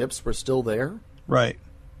delegate ships were still there. Right.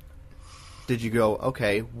 Did you go,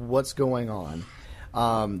 okay, what's going on?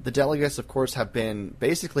 The delegates, of course, have been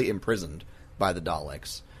basically imprisoned by the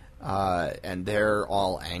Daleks, and they're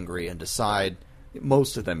all angry and decide,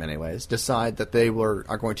 most of them anyways, decide that they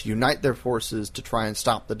are going to unite their forces to try and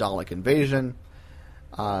stop the Dalek invasion.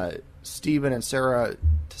 Steven and Sarah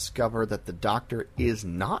discover that the Doctor is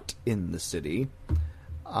not in the city,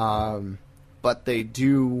 but they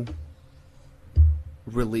do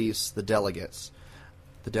release the delegates.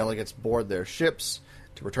 The delegates board their ships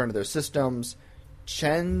to return to their systems.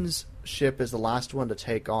 Chen's ship is the last one to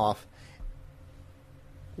take off.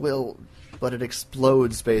 But it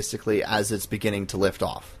explodes basically as it's beginning to lift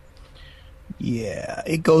off. Yeah,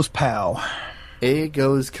 it goes pow. It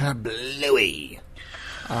goes kablooey.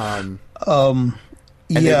 And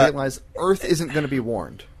they realize Earth isn't going to be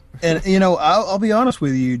warned. And, I'll be honest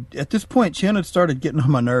with you. At this point, Chen had started getting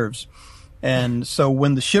on my nerves. And so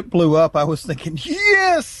when the ship blew up, I was thinking,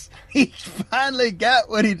 yes, he finally got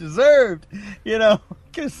what he deserved.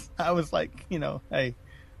 Because I was like, hey,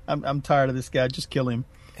 I'm tired of this guy. Just kill him.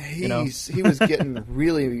 He was getting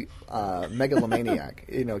really megalomaniac,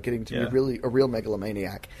 getting to be really a real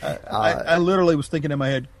megalomaniac. I literally was thinking in my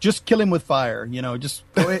head, just kill him with fire. Just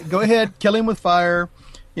go ahead, kill him with fire.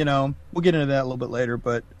 We'll get into that a little bit later.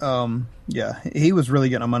 But, he was really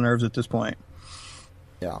getting on my nerves at this point.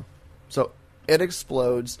 Yeah. So it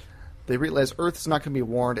explodes. They realize Earth's not going to be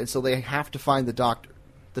warned, and so they have to find the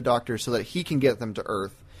doctor so that he can get them to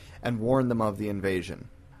Earth and warn them of the invasion.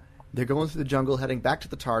 They're going through the jungle, heading back to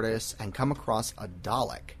the TARDIS, and come across a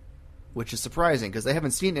Dalek, which is surprising because they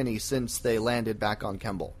haven't seen any since they landed back on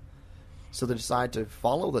Kemble. So they decide to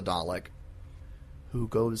follow the Dalek, who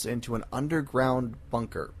goes into an underground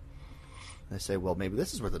bunker. They say, well, maybe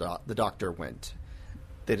this is where the doctor went.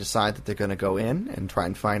 They decide that they're going to go in and try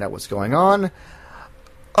and find out what's going on.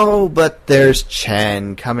 Oh, but there's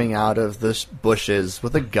Chen coming out of the bushes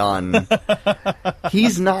with a gun.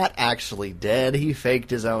 He's not actually dead. He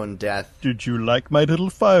faked his own death. Did you like my little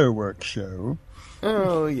fireworks show?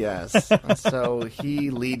 Oh, yes. And so he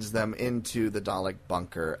leads them into the Dalek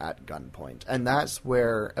bunker at gunpoint. And that's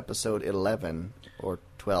where episode 11 or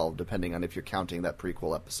 12, depending on if you're counting that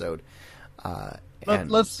prequel episode.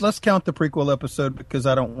 Let's count the prequel episode because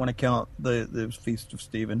I don't want to count the Feast of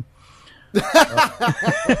Stephen.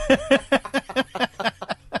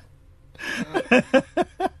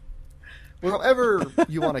 However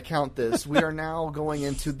you want to count this, we are now going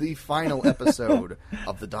into the final episode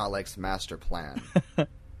of the Daleks Master Plan.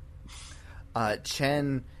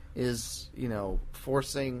 Chen is,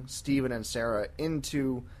 forcing Steven and Sarah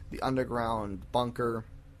into the underground bunker,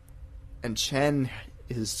 and Chen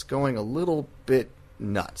is going a little bit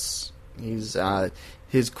nuts.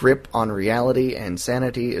 His grip on reality and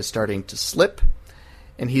sanity is starting to slip,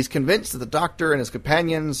 and he's convinced that the Doctor and his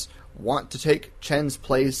companions want to take Chen's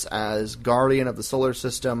place as guardian of the solar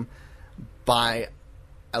system by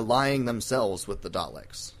allying themselves with the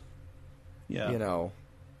Daleks. Yeah.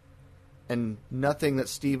 And nothing that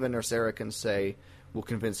Steven or Sarah can say will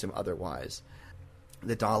convince him otherwise.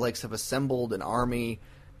 The Daleks have assembled an army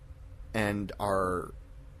and are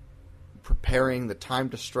preparing the Time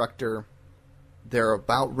Destructor. They're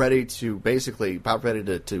about ready to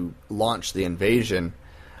launch the invasion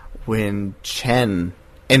when Chen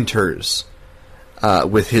enters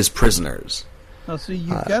with his prisoners. Now, see,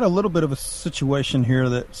 you've got a little bit of a situation here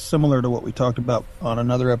that's similar to what we talked about on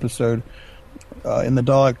another episode in the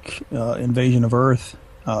Dalek invasion of Earth,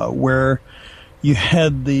 where you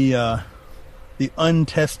had the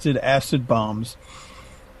untested acid bombs.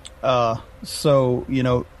 So,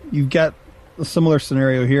 you've got a similar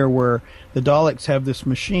scenario here where the Daleks have this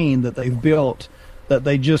machine that they've built that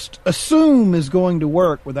they just assume is going to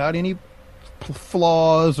work without any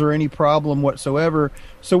flaws or any problem whatsoever.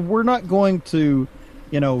 So we're not going to,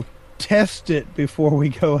 test it before we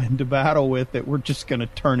go into battle with it. We're just going to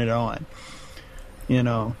turn it on,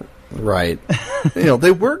 Right.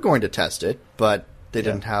 They were going to test it, but they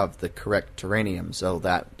didn't have the correct terranium, so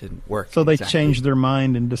that didn't work. So they changed their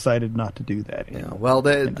mind and decided not to do that anymore. Well,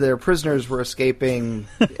 their prisoners were escaping,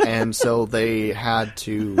 and so they had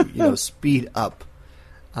to, speed up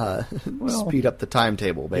the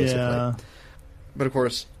timetable, basically. Yeah. But of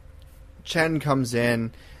course, Chen comes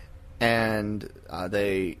in, and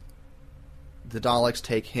the Daleks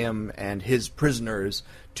take him and his prisoners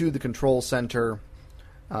to the control center,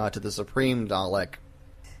 to the Supreme Dalek.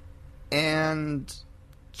 And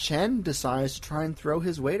Chen decides to try and throw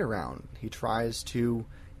his weight around. He tries to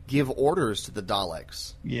give orders to the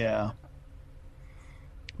Daleks. Yeah.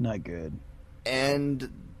 Not good.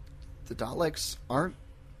 And the Daleks aren't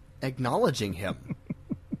acknowledging him.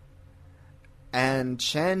 And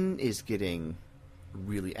Chen is getting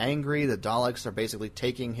really angry. The Daleks are basically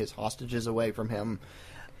taking his hostages away from him.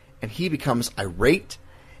 And he becomes irate.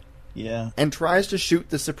 Yeah. And tries to shoot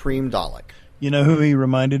the Supreme Dalek. You know who he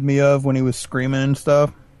reminded me of when he was screaming and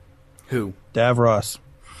stuff? Who? Davros.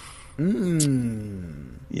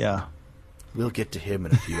 Mm. Yeah. We'll get to him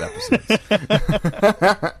in a few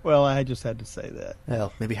episodes. Well, I just had to say that.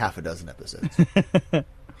 Well, maybe half a dozen episodes. I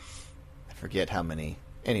forget how many.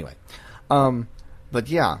 Anyway. But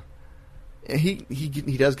yeah, he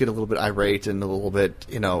does get a little bit irate and a little bit,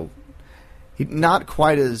 not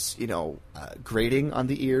quite as, grating on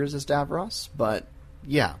the ears as Davros, but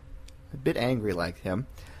yeah, a bit angry like him.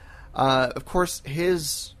 Of course,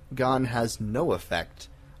 his gun has no effect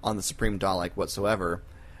on the Supreme Dalek whatsoever.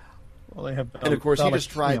 Well, they have, and of course, Dalek he just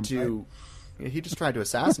tried him, to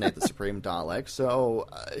assassinate the Supreme Dalek. So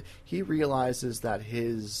he realizes that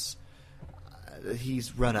he's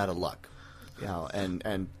run out of luck,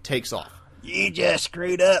 and takes off. You just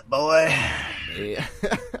screwed up, boy. Yeah.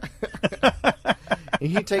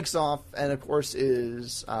 He takes off, and of course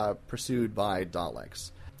is pursued by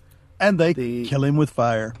Daleks. And they kill him with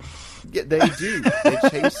fire. Yeah, they do. They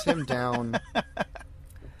chase him down,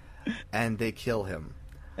 and they kill him.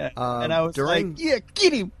 And I was like, yeah,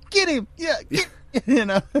 get him, yeah,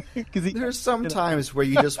 because there's some times where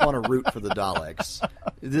you just want to root for the Daleks.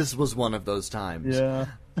 This was one of those times. Yeah.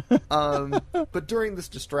 But during this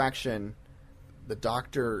distraction, the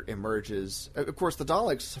Doctor emerges. Of course, the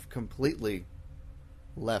Daleks have completely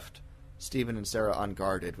left Stephen and Sarah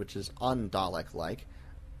unguarded, which is un-Dalek-like.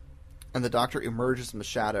 And the Doctor emerges from the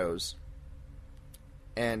shadows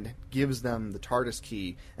and gives them the TARDIS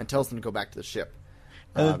key and tells them to go back to the ship.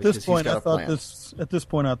 At this point, I thought this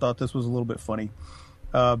was a little bit funny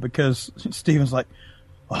because Stephen's like,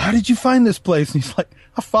 "Well, how did you find this place?" And he's like,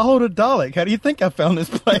 "I followed a Dalek. How do you think I found this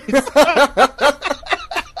place?"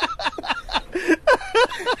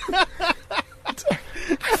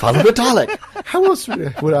 I followed a Dalek. How else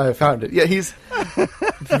would I have found it? Yeah, he's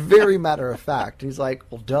very matter of fact. He's like,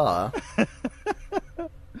 "Well, duh."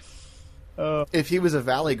 If he was a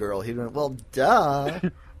Valley Girl, he'd went, "Well, duh."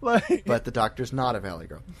 But the Doctor's not a Valley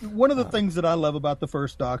Girl. One of the things that I love about the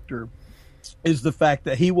first Doctor is the fact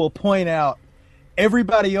that he will point out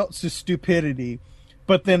everybody else's stupidity,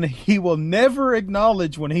 but then he will never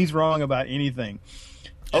acknowledge when he's wrong about anything.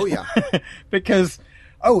 Oh, yeah. Because,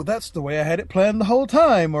 that's the way I had it planned the whole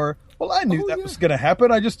time, or, well, I knew was going to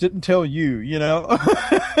happen, I just didn't tell you,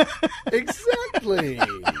 Exactly.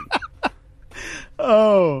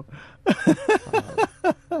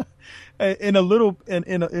 In a little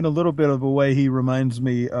bit of a way, he reminds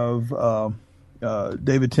me of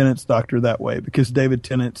David Tennant's Doctor that way, because David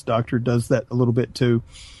Tennant's Doctor does that a little bit too.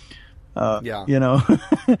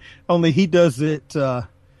 Only he does it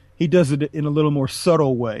in a little more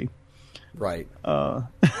subtle way. Right.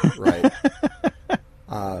 Right.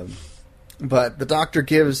 But the Doctor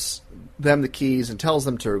gives them the keys and tells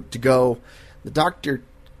them to go. The Doctor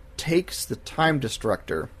takes the time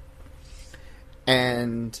destructor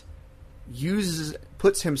and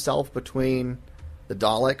puts himself between the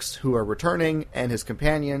Daleks who are returning and his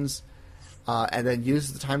companions, and then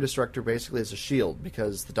uses the time destructor basically as a shield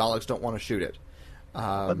because the Daleks don't want to shoot it.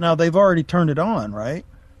 But now they've already turned it on, right?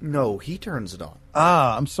 No, he turns it on.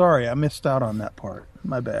 I'm sorry, I missed out on that part.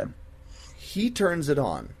 My bad. He turns it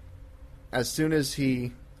on. As soon as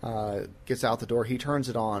he gets out the door, he turns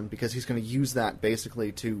it on because he's going to use that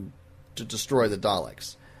basically to destroy the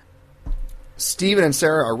Daleks. Stephen and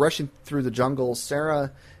Sarah are rushing through the jungle.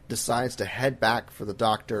 Sarah decides to head back for the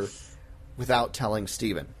Doctor without telling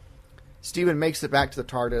Stephen. Stephen makes it back to the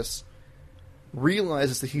TARDIS,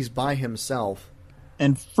 realizes that he's by himself,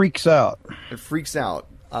 and freaks out.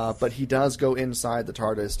 But he does go inside the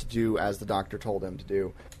TARDIS to do as the Doctor told him to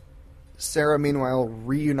do. Sarah, meanwhile,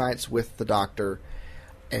 reunites with the Doctor,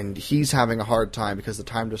 and he's having a hard time because the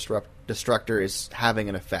time destructor is having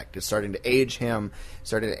an effect. It's starting to age him,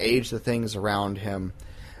 starting to age the things around him,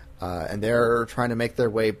 and they're trying to make their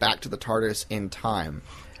way back to the TARDIS in time.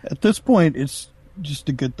 At this point, it's just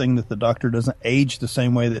a good thing that the Doctor doesn't age the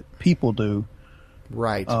same way that people do.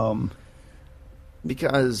 Right.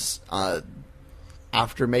 Because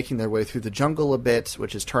after making their way through the jungle a bit,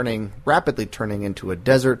 which is rapidly turning into a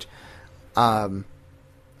desert,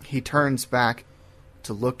 he turns back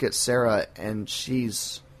to look at Sarah, and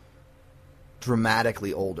she's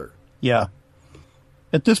dramatically older. Yeah.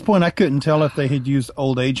 At this point, I couldn't tell if they had used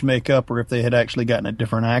old age makeup or if they had actually gotten a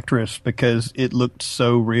different actress because it looked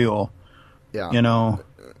so real. Yeah.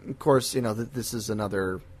 Of course, this is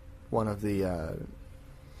another one of the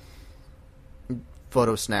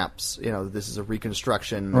photo snaps. This is a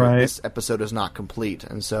reconstruction. Right. This episode is not complete,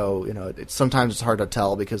 and so sometimes it's hard to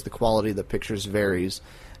tell because the quality of the pictures varies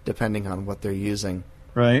depending on what they're using.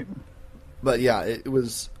 Right. But yeah, it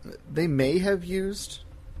was. They may have used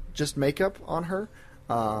just makeup on her,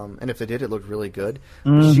 and if they did, it looked really good.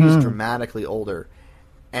 But she's dramatically older,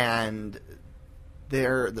 and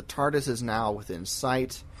the TARDIS is now within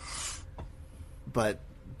sight, but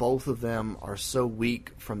both of them are so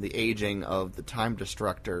weak from the aging of the time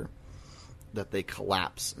destructor that they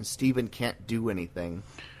collapse, and Steven can't do anything.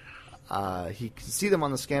 He can see them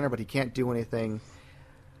on the scanner, but he can't do anything.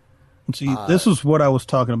 See, this is what I was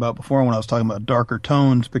talking about before when I was talking about darker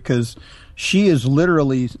tones, because she is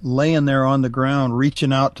literally laying there on the ground,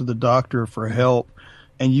 reaching out to the doctor for help,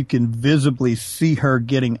 and you can visibly see her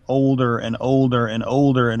getting older and older and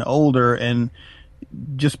older and older, and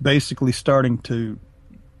just basically starting to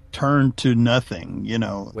turn to nothing,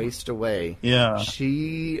 waste away. Yeah.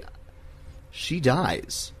 She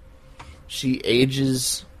dies. She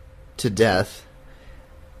ages to death,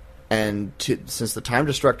 and since the time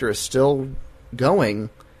destructor is still going,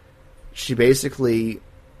 she basically,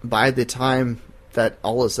 by the time that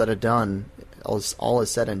all is said and done,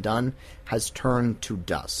 has turned to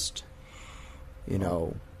dust.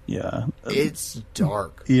 Yeah. It's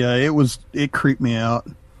dark. Yeah, it creeped me out.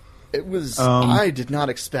 It was. I did not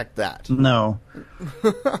expect that. No.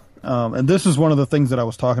 And this is one of the things that I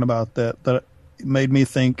was talking about that made me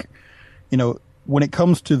think, when it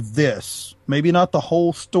comes to this, maybe not the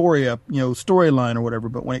whole story storyline or whatever,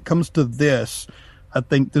 but when it comes to this, I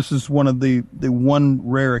think this is one of the one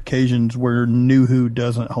rare occasions where New Who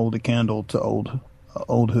doesn't hold a candle to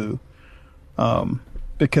old Who.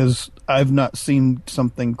 Because I've not seen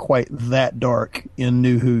something quite that dark in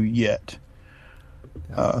New Who yet.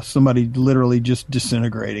 Somebody literally just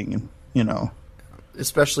disintegrating,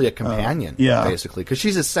 Especially a companion, yeah. Basically, because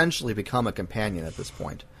she's essentially become a companion at this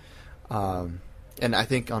point. And I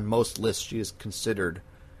think on most lists she is considered,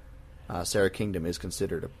 Sarah Kingdom is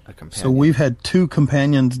considered a companion. So we've had 2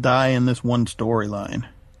 companions die in this one storyline.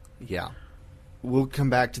 Yeah. We'll come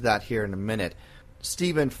back to that here in a minute.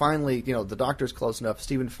 Steven finally, the doctor's close enough.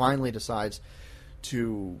 Steven finally decides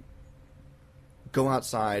to go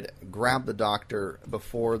outside, grab the doctor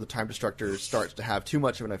before the time destructor starts to have too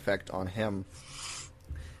much of an effect on him.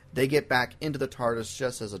 They get back into the TARDIS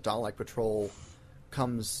just as a Dalek patrol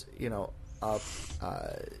comes, up.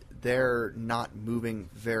 They're not moving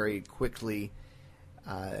very quickly.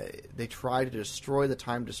 They try to destroy the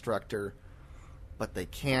time destructor, but they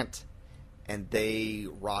can't, and they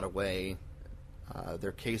rot away.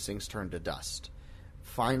 Their casings turn to dust.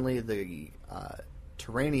 Finally, the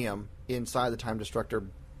terranium inside the time destructor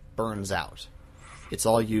burns out. It's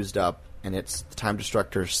all used up, and the time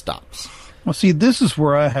destructor stops. Well, see, this is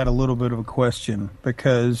where I had a little bit of a question,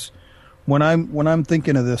 because when I'm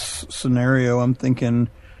thinking of this scenario, I'm thinking,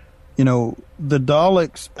 the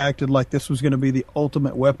Daleks acted like this was going to be the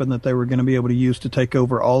ultimate weapon that they were going to be able to use to take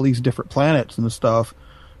over all these different planets and stuff,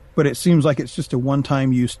 but it seems like it's just a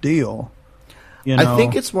one-time use deal. I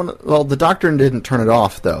think it's the Doctor didn't turn it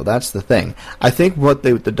off, though. That's the thing. I think what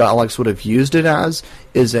the Daleks would have used it as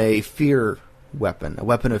is a fear weapon, a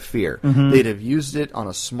weapon of fear. Mm-hmm. They'd have used it on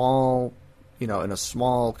a small, in a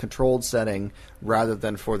small controlled setting rather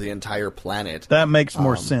than for the entire planet. That makes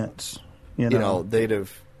more sense. They'd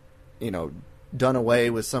have, done away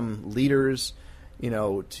with some leaders,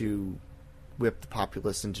 to whip the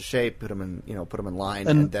populace into shape, put them in line,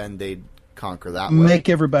 and then they'd conquer that way. Make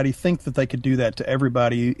everybody think that they could do that to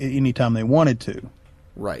everybody anytime they wanted to.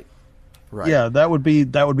 Right. Yeah, that would be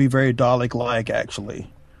very Dalek-like,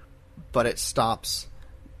 actually. But it stops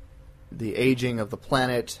the aging of the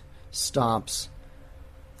planet, stops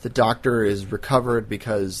the Doctor is recovered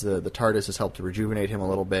because the TARDIS has helped to rejuvenate him a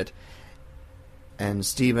little bit, and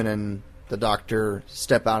Steven and the Doctor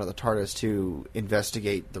step out of the TARDIS to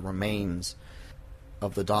investigate the remains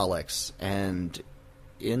of the Daleks, and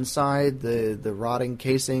inside the rotting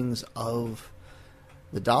casings of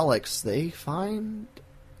the Daleks, they find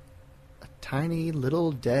a tiny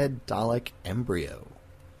little dead Dalek embryo.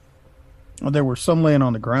 Well, there were some laying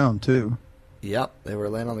on the ground, too. Yep, they were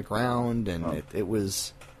laying on the ground, and it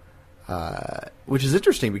was... which is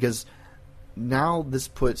interesting, because now this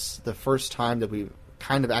puts the first time that we've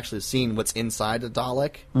kind of actually seen what's inside a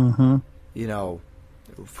Dalek,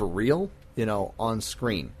 for real, on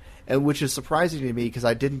screen. And which is surprising to me, because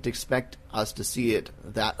I didn't expect us to see it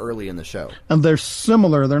that early in the show. And they're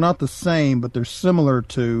similar. They're not the same, but they're similar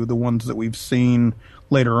to the ones that we've seen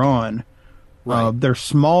later on. Right. They're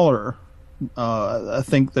smaller. I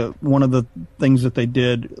think that one of the things that they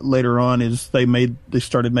did later on is they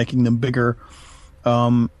started making them bigger.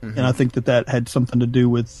 And I think that had something to do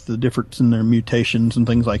with the difference in their mutations and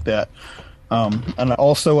things like that. And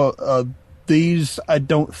also, these I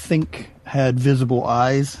don't think had visible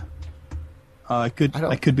eyes. I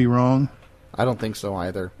could be wrong. I don't think so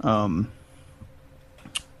either. But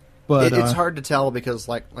it's hard to tell because,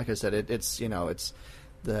 like I said, it's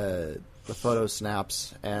the photo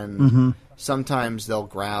snaps, and sometimes they'll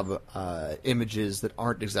grab images that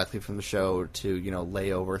aren't exactly from the show to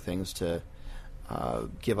lay over things to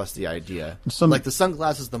give us the idea. Like the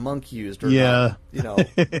sunglasses the monk used, or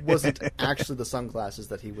wasn't actually the sunglasses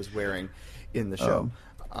that he was wearing in the show.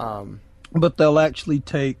 But they'll actually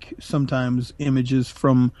take sometimes images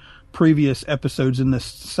from previous episodes in this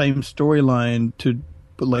same storyline to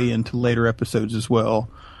lay into later episodes as well,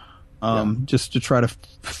 just to try to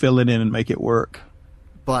fill it in and make it work.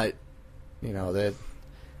 But,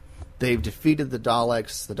 they've defeated the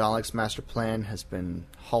Daleks. The Daleks Master Plan has been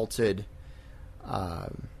halted.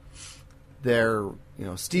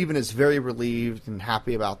 Stephen is very relieved and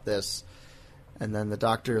happy about this. And then the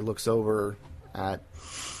Doctor looks over at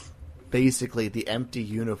basically the empty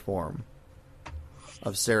uniform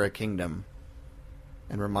of Sarah Kingdom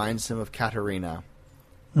and reminds him of Katarina.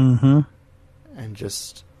 Mm-hmm. And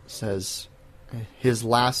just says his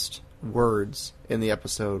last words in the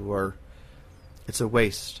episode were, "It's a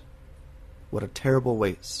waste. What a terrible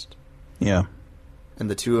waste." Yeah. And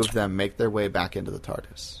the two of them make their way back into the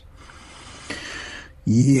TARDIS.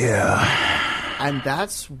 Yeah. And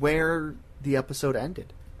that's where the episode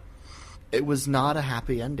ended. It was not a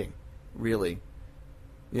happy ending, really.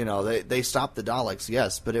 They stopped the Daleks,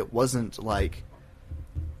 yes, but it wasn't like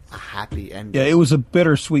a happy ending. Yeah, it was a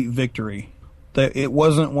bittersweet victory. It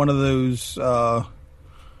wasn't one of those.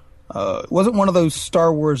 It wasn't one of those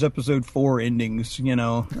Star Wars Episode 4 endings,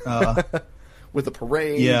 with the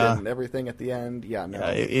parade and everything at the end. Yeah, no.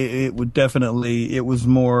 It would definitely. It was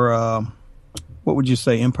more. What would you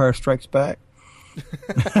say? Empire Strikes Back.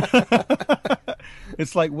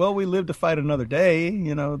 It's like, well, we live to fight another day.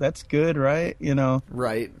 That's good, right?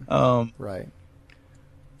 Right. Right.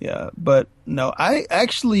 Yeah, but no, I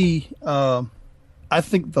actually, I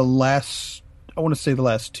think the last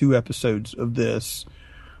 2 episodes of this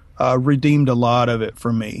redeemed a lot of it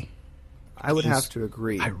for me. I would have to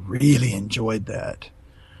agree. I really enjoyed that.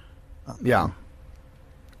 Yeah.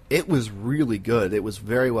 It was really good. It was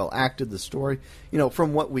very well acted, the story.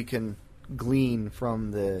 From what we can glean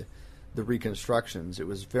from the reconstructions, it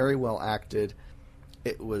was very well acted.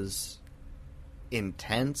 It was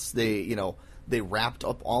intense. They wrapped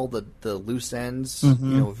up all the loose ends,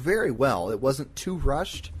 very well. It wasn't too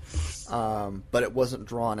rushed, but it wasn't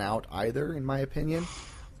drawn out either, in my opinion.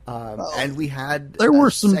 And we had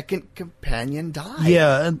second companion die.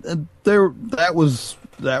 Yeah, and that was.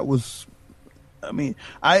 I mean,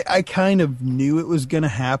 I kind of knew it was going to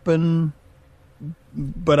happen,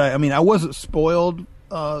 but I wasn't spoiled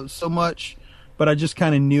so much, but I just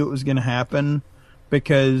kind of knew it was going to happen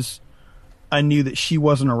because I knew that she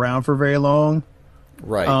wasn't around for very long.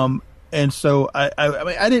 Right. And so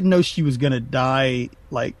I didn't know she was going to die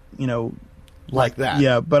like that.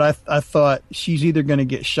 Yeah, but I thought she's either going to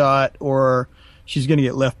get shot or she's going to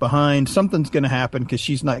get left behind. Something's going to happen because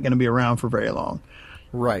she's not going to be around for very long.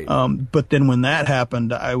 Right. But then when that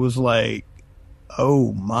happened, I was like,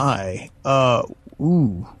 oh my,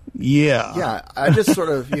 ooh, yeah. Yeah, I just sort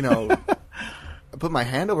of, I put my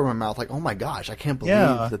hand over my mouth like, oh my gosh, I can't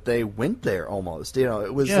believe that they went there almost.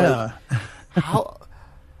 It was like, how,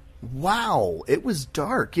 wow, it was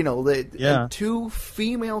dark. Two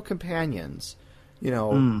female companions,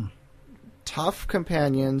 tough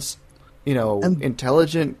companions, and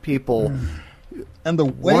intelligent people. And the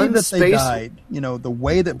way that they died, the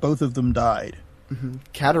way that both of them died. Mm-hmm.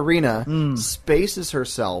 Katarina spaces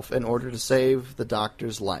herself in order to save the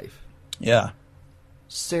Doctor's life. Yeah.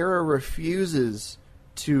 Sarah refuses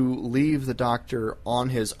to leave the Doctor on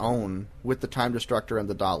his own with the Time Destructor and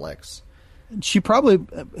the Daleks. He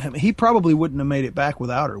probably wouldn't have made it back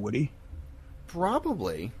without her, would he?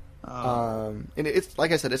 Probably. And it's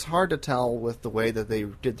like I said, it's hard to tell with the way that they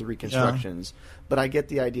did the reconstructions, but I get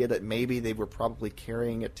the idea that maybe they were probably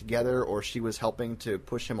carrying it together, or she was helping to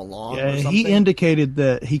push him along. Yeah, or something. He indicated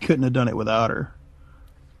that he couldn't have done it without her.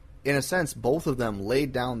 In a sense, both of them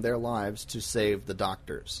laid down their lives to save the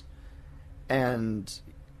Doctor's, and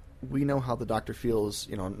we know how the Doctor feels.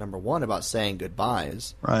 Number one, about saying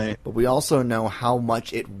goodbyes, right? But we also know how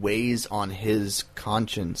much it weighs on his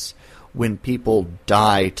conscience when people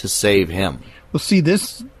die to save him. Well, see,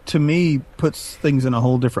 this, to me, puts things in a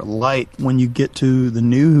whole different light when you get to the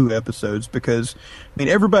new Who episodes, because,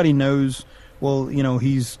 everybody knows, well,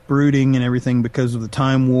 he's brooding and everything because of the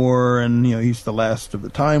Time War, and, he's the last of the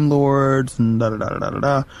Time Lords, and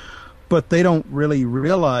da-da-da-da-da-da. But they don't really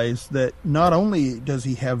realize that not only does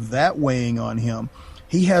he have that weighing on him,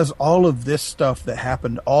 he has all of this stuff that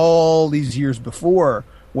happened all these years before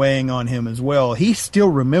weighing on him as well. He still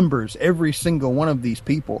remembers every single one of these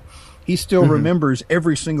people. He still remembers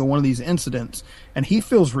every single one of these incidents, and he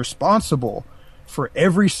feels responsible for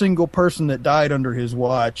every single person that died under his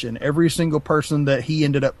watch and every single person that he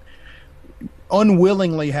ended up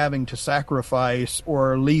unwillingly having to sacrifice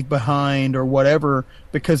or leave behind or whatever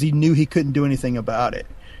because he knew he couldn't do anything about it,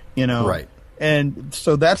 Right. And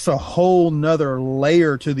so that's a whole nother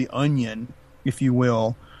layer to the onion, if you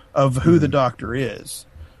will, of who the Doctor is.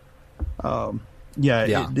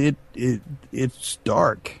 It's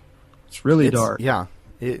dark. It's really dark. Yeah.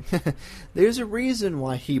 There's a reason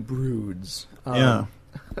why he broods. Yeah.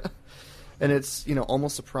 And it's,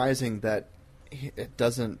 almost surprising that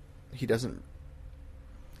he's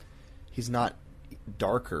not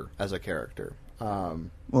darker as a character.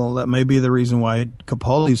 Well, that may be the reason why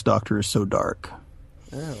Capaldi's Doctor is so dark.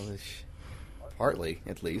 Well, partly,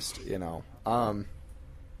 at least, All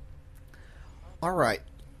right.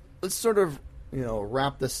 Let's sort of,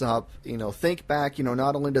 wrap this up. Think back,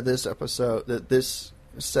 not only to this episode, this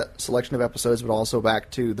selection of episodes, but also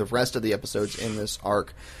back to the rest of the episodes in this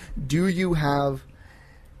arc. Do you have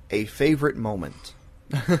a favorite moment?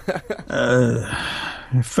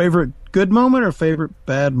 Favorite good moment or favorite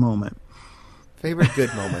bad moment? Favorite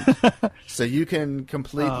good moment. So you can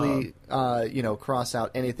completely, cross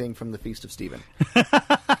out anything from the Feast of Stephen.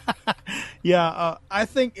 Yeah, I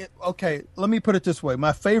think okay, let me put it this way.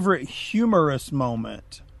 My favorite humorous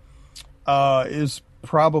moment is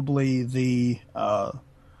probably the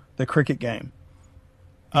cricket game.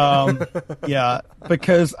 Yeah,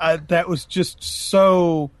 because that was just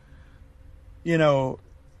so,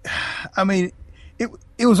 I mean,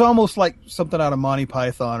 it was almost like something out of Monty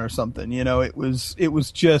Python or something. It was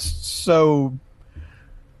just so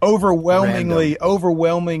overwhelmingly,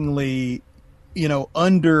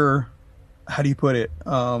 how do you put it?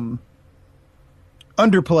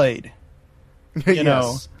 Underplayed.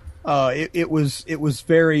 Yes. It was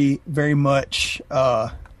very, very much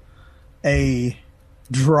a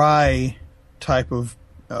dry type of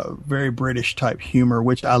very British type humor,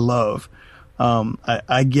 which I love.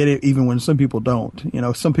 I get it even when some people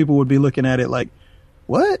don't. Some people would be looking at it like,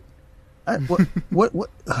 what? What?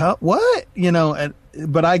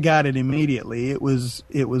 But I got it immediately. It was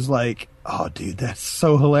like, oh, dude, that's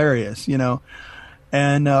so hilarious,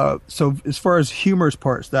 And so as far as humorous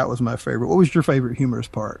parts, that was my favorite. What was your favorite humorous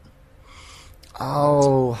part?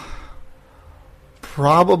 Oh,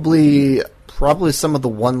 probably some of the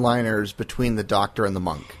one-liners between the Doctor and the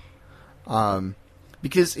monk.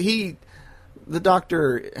 Because the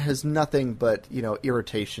Doctor has nothing but,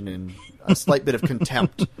 irritation and a slight bit of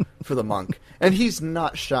contempt for the monk. And he's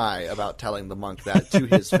not shy about telling the monk that to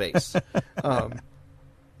his face. And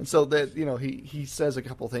so that, he says a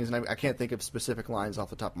couple of things, and I can't think of specific lines off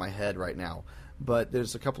the top of my head right now, but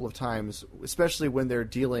there's a couple of times, especially when they're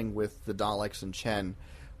dealing with the Daleks and Chen,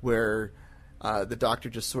 where the Doctor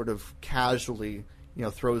just sort of casually,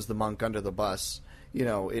 throws the monk under the bus,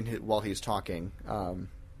 while he's talking.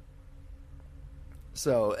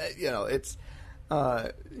 So, it's,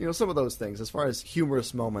 some of those things. As far as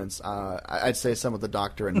humorous moments, I'd say some of the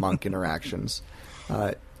Doctor and monk interactions.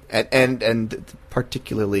 And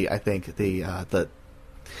particularly, I think the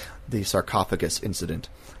sarcophagus incident.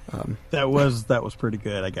 That was pretty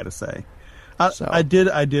good, I got to say. I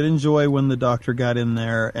did enjoy when the Doctor got in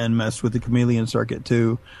there and messed with the chameleon circuit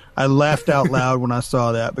too. I laughed out loud when I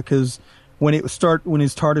saw that, because when his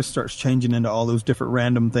TARDIS starts changing into all those different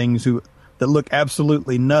random things that look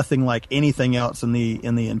absolutely nothing like anything else in the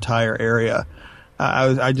entire area,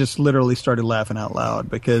 I just literally started laughing out loud,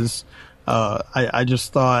 because I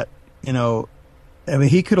just thought, he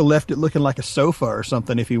could have left it looking like a sofa or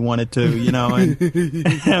something if he wanted to, and I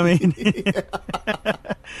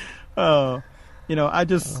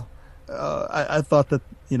thought that,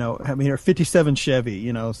 or 57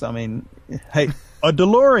 Chevy, so hey, a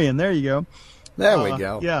DeLorean, there you go. There we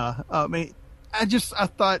go. Yeah. I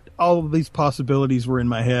thought all of these possibilities were in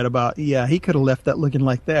my head about, he could have left that looking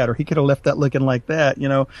like that, or he could have left that looking like that.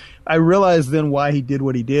 I realized then why he did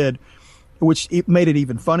what he did, which it made it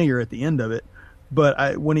even funnier at the end of it.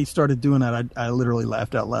 But when he started doing that, I literally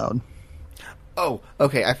laughed out loud. Oh,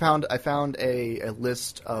 okay. I found a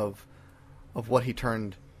list of what he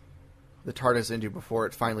turned the TARDIS into before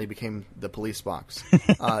it finally became the police box.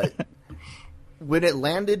 When it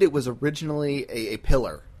landed, it was originally a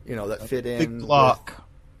pillar, that fit in. Big block.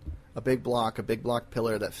 A big block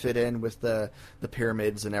pillar that fit in with the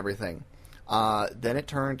pyramids and everything. Then it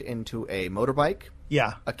turned into a motorbike.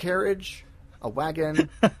 Yeah. A carriage. A wagon,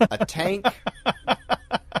 a tank,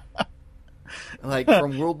 like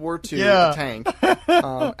from World War II, a tank,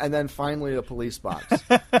 and then finally a police box.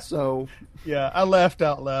 So, yeah, I laughed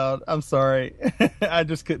out loud. I'm sorry, I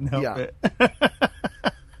just couldn't help it.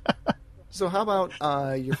 So, how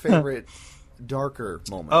about your favorite darker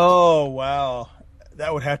moment? Oh wow,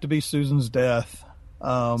 that would have to be Susan's death.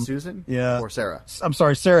 Susan? Yeah. Or Sarah? I'm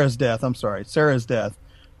sorry, Sarah's death. I'm sorry,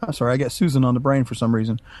 I got Susan on the brain for some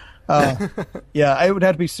reason. Yeah, it would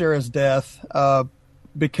have to be Sarah's death,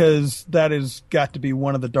 because that has got to be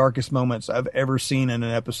one of the darkest moments I've ever seen in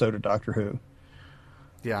an episode of Doctor Who.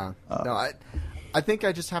 Yeah. No, I think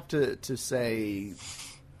I just have to say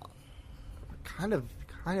kind of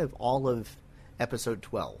all of episode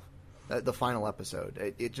 12, the final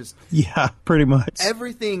episode. It just... Yeah, pretty much.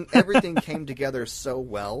 Everything came together so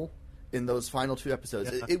well in those final 2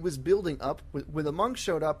 episodes. Yeah. It was building up. When the monk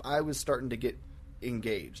showed up, I was starting to get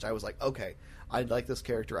engaged. I was like, okay, I like this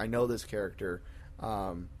character. I know this character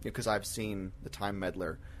because I've seen the Time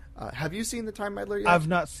Meddler. Have you seen the Time Meddler yet? I've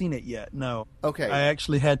not seen it yet, no. Okay. I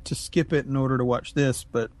actually had to skip it in order to watch this,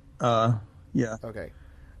 but yeah. Okay.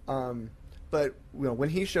 But when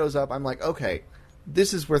he shows up, I'm like, okay,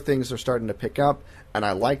 this is where things are starting to pick up, and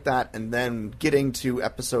I like that. And then getting to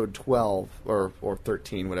episode 12 or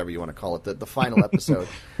 13, whatever you want to call it, the final episode.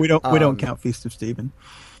 we don't count Feast of Stephen.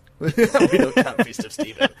 We don't count Feast of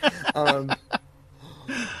Stephen.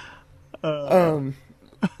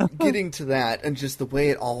 Getting to that and just the way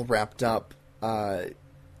it all wrapped up,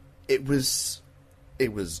 it was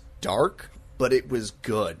dark, but it was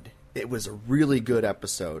good. It was a really good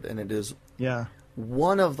episode, and it is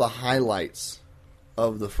one of the highlights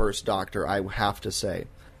of the first Doctor, I have to say.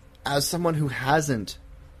 As someone who hasn't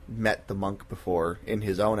met the monk before in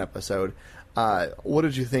his own episode, what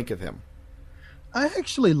did you think of him? I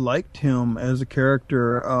actually liked him as a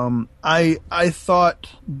character. I thought,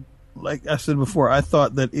 like I said before, I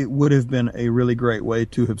thought that it would have been a really great way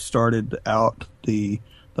to have started out the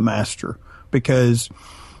Master, because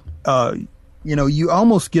you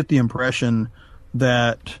almost get the impression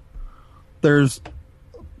that the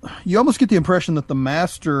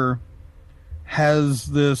Master has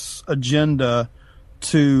this agenda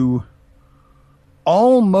to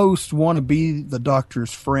almost want to be the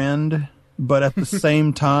Doctor's friend, but at the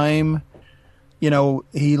same time, he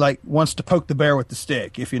wants to poke the bear with the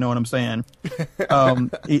stick, if you know what I'm saying.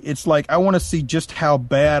 It's like, I want to see just how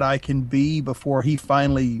bad I can be before he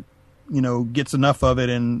finally, gets enough of it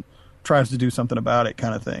and tries to do something about it,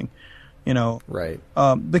 kind of thing. Right.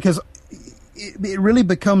 Because it really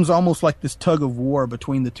becomes almost like this tug of war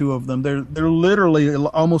between the two of them. They're literally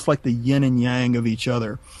almost like the yin and yang of each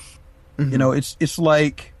other. Mm-hmm. It's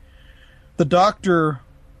like the Doctor,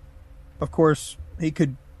 of course, he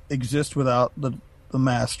could exist without the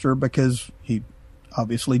Master, because he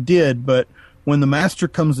obviously did, but when the Master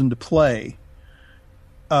comes into play,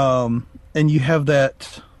 and you have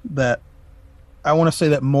that I want to say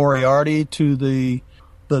that Moriarty to the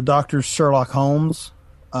Doctor's Sherlock Holmes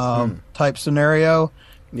type scenario,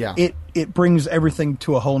 it brings everything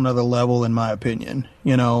to a whole nother level, in my opinion,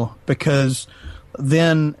 because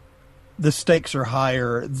then the stakes are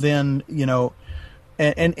higher, then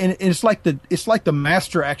and it's like the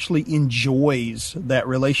Master actually enjoys that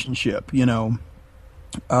relationship, right.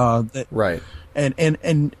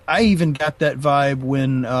 And I even got that vibe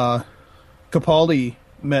when Capaldi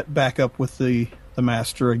met back up with the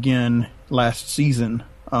Master again last season.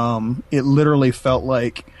 It literally felt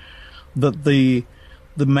like the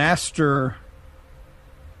Master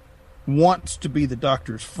wants to be the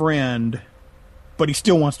Doctor's friend, but he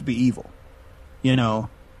still wants to be evil,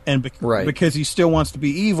 and because he still wants to be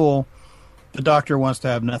evil, the Doctor wants to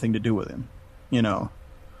have nothing to do with him,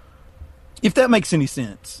 if that makes any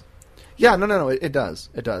sense. Yeah, no, it does.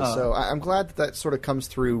 It does. So I'm glad that sort of comes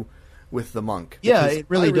through with the monk. Yeah, it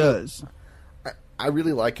really does. I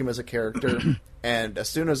really like him as a character, and as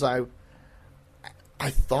soon as I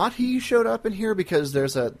thought he showed up in here, because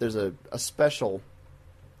there's a special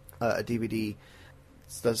a DVD,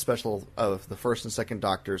 the special of the first and second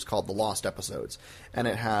Doctors called The Lost Episodes, and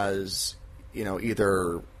it has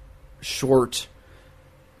either short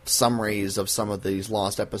summaries of some of these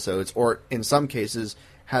lost episodes, or in some cases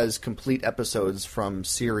has complete episodes from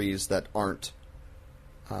series that aren't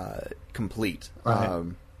complete. Right.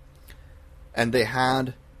 And they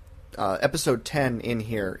had episode 10 in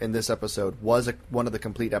here. In this episode was one of the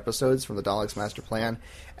complete episodes from the Daleks Master Plan,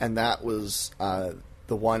 and that was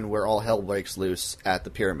the one where all hell breaks loose at the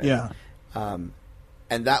pyramid. Yeah. And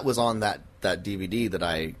that was on that DVD that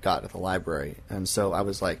I got at the library, and so I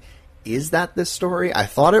was like, is that this story? I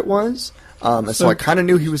thought it was. And so I kind of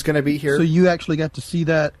knew he was going to be here. So you actually got to see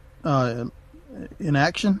that in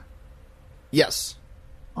action? Yes.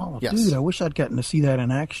 Oh, yes. Dude, I wish I'd gotten to see that in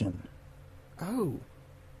action. Oh,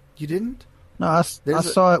 you didn't? No, I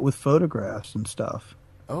saw it with photographs and stuff.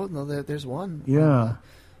 Oh, no, there's one. Yeah.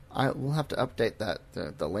 we'll have to update that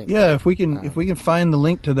the link. Yeah, if we can find the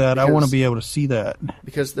link to that, I want to be able to see that.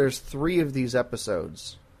 Because there's 3 of these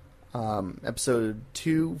episodes. Episode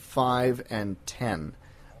 2, 5, and 10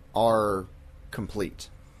 are complete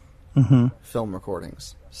film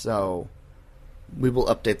recordings. So we will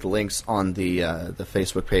update the links on the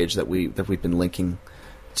Facebook page that we've been linking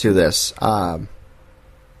to this to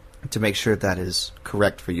make sure that is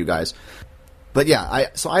correct for you guys. But yeah,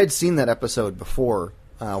 I had seen that episode before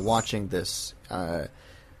watching this, and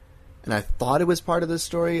I thought it was part of this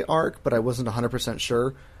story arc, but I wasn't 100%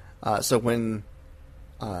 sure. So when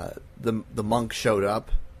the monk showed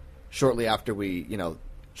up shortly after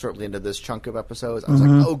shortly into this chunk of episodes, I was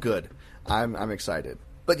like, oh, good, I'm excited.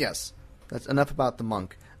 But yes, that's enough about the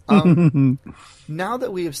monk. Now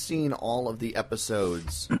that we have seen all of the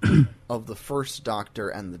episodes of the First Doctor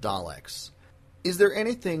and the Daleks, is there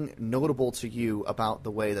anything notable to you about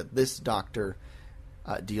the way that this Doctor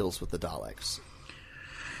deals with the Daleks?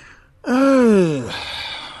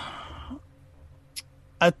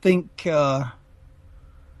 I think,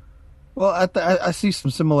 I see some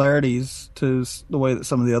similarities to the way that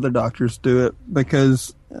some of the other Doctors do it,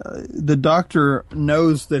 because the Doctor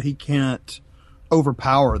knows that he can't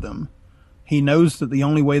overpower them. He knows that the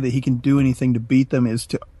only way that he can do anything to beat them is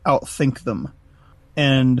to outthink them.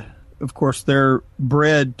 And, of course, they're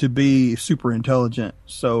bred to be super intelligent.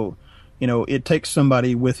 So, it takes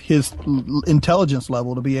somebody with his intelligence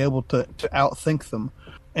level to be able to outthink them.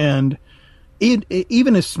 And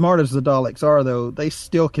even as smart as the Daleks are, though, they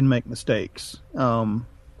still can make mistakes. And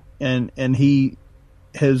he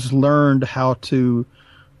has learned how to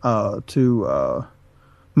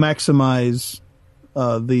maximize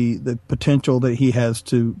the potential that he has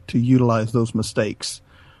to utilize those mistakes,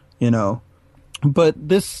 But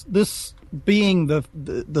this being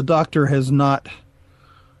the Doctor has not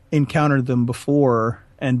encountered them before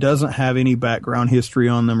and doesn't have any background history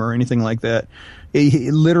on them or anything like that.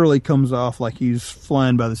 He literally comes off like he's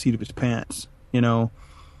flying by the seat of his pants. He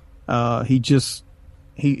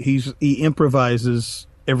improvises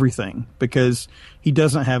everything because he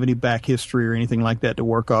doesn't have any back history or anything like that to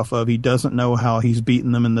work off of. He doesn't know how he's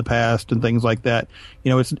beaten them in the past and things like that.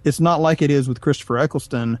 It's not like it is with Christopher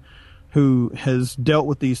Eccleston, who has dealt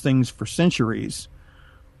with these things for centuries.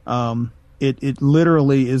 It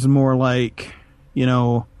literally is more like,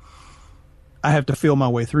 I have to feel my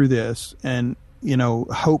way through this and,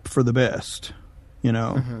 hope for the best,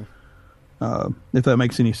 if that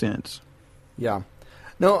makes any sense. Yeah.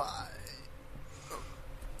 No,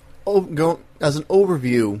 as an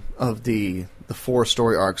overview of the 4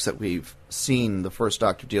 story arcs that we've seen the First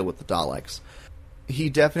Doctor deal with the Daleks, he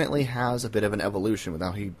definitely has a bit of an evolution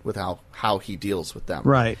with how he deals with them.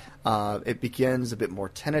 Right. It begins a bit more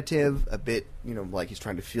tentative, a bit, like he's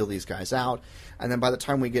trying to feel these guys out. And then by the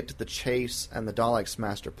time we get to the chase and the Daleks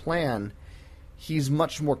Master Plan, he's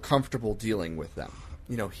much more comfortable dealing with them.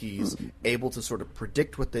 He's able to sort of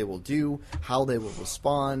predict what they will do, how they will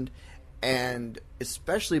respond, and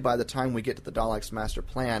especially by the time we get to the Daleks Master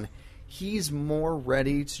Plan, he's more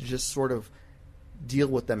ready to just sort of deal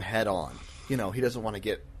with them head on. He doesn't want to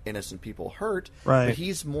get innocent people hurt, right. But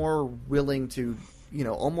he's more willing to,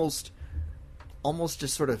 almost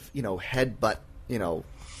just sort of, headbutt,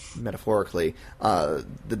 metaphorically, the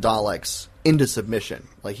Daleks into submission.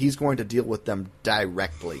 Like, he's going to deal with them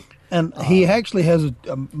directly. And he actually has,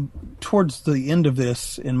 towards the end of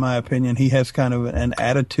this, in my opinion, he has kind of an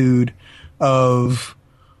attitude of,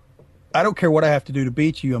 I don't care what I have to do to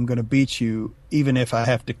beat you, I'm going to beat you, even if I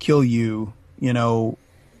have to kill you,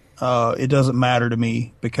 it doesn't matter to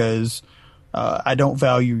me because I don't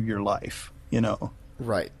value your life,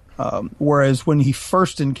 Right. Whereas when he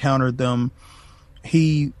first encountered them,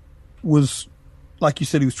 he was, like you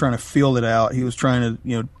said, he was trying to feel it out. He was trying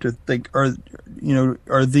to, to think, are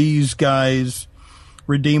these guys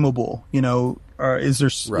redeemable? Is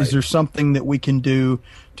there something that we can do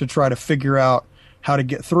to try to figure out how to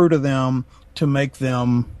get through to them to make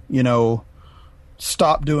them,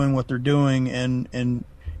 stop doing what they're doing and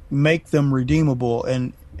make them redeemable?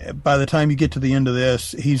 And by the time you get to the end of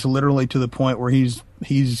this, he's literally to the point where he's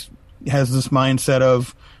has this mindset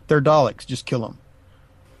of, they're Daleks, just kill them.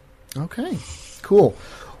 Okay, cool.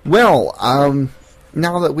 Well,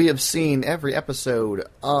 now that we have seen every episode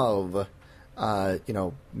of,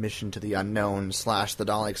 Mission to the Unknown / the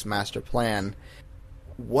Daleks Master Plan,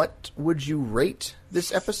 what would you rate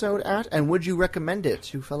this episode at, and would you recommend it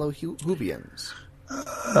to fellow Whovians?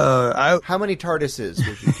 How many TARDISes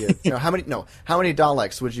would you give? How many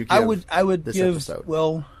Daleks would you give? I would this give episode?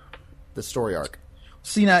 Well, the story arc.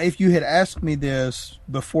 See, now, if you had asked me this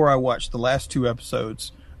before I watched the last 2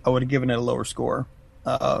 episodes, I would have given it a lower score.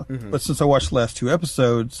 But since I watched the last 2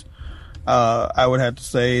 episodes, I would have to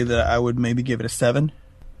say that I would maybe give it a 7.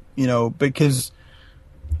 Because,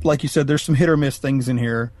 like you said, there's some hit or miss things in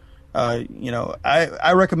here.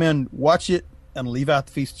 I recommend watch it and leave out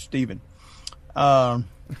the Feast of Stephen.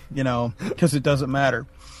 Because it doesn't matter.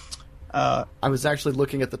 I was actually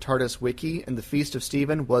looking at the TARDIS wiki, and the Feast of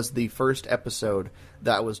Stephen was the first episode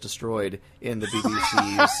that was destroyed in the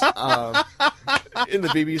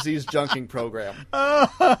BBC's junking program.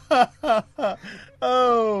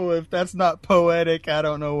 Oh, if that's not poetic, I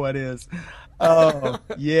don't know what is. Oh,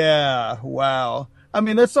 yeah, wow. I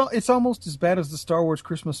mean, it's almost as bad as the Star Wars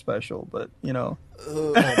Christmas special, but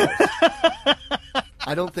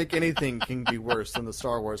I don't think anything can be worse than the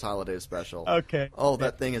Star Wars holiday special. Okay. Oh,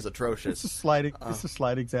 that thing is atrocious. It's a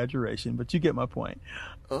slight exaggeration, but you get my point.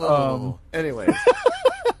 Anyways.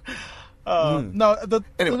 No,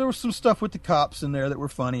 there was some stuff with the cops in there that were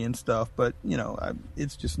funny and stuff, but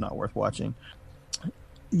it's just not worth watching.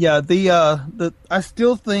 Yeah, I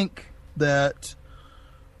still think that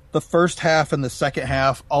the first half and the second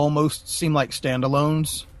half almost seem like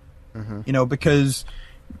standalones. Because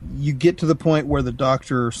you get to the point where the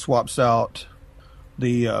Doctor swaps out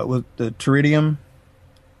the Teridium.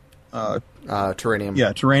 Terranium.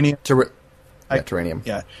 Yeah, Terranium. Terranium.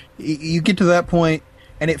 Yeah, you get to that point,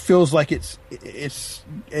 and it feels like it's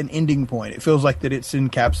an ending point. It feels like that it's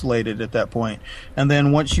encapsulated at that point, and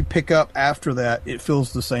then once you pick up after that, it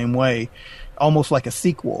feels the same way, almost like a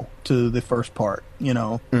sequel to the first part.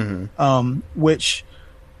 Which,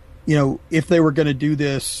 if they were going to do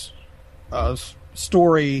this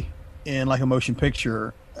story in like a motion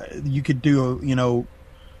picture, you could do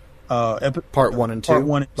part 1 and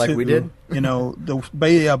 2, like we did.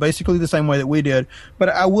 Basically the same way that we did. But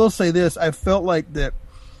I will say this: I felt like that,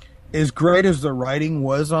 as great as the writing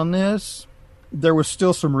was on this, there was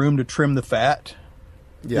still some room to trim the fat.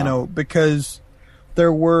 Yeah. Because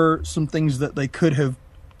there were some things that they could have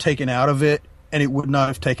taken out of it, and it would not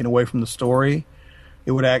have taken away from the story.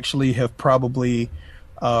 It would actually have probably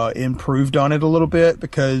improved on it a little bit,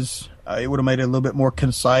 because it would have made it a little bit more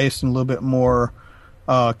concise and a little bit more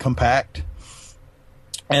compact.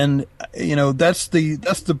 And that's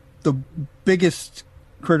the biggest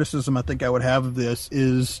criticism I think I would have of this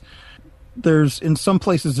is in some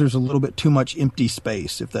places there's a little bit too much empty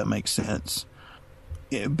space, if that makes sense,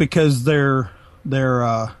 because they're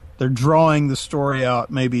drawing the story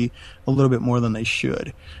out maybe a little bit more than they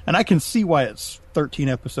should. And I can see why it's 13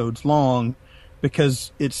 episodes long,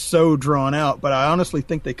 because it's so drawn out. But I honestly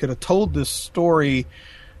think they could have told this story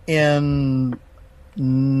in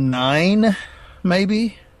 9,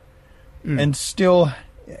 maybe, and still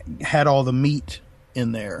had all the meat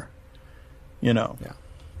in there, Yeah.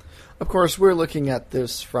 Of course, we're looking at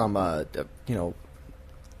this from,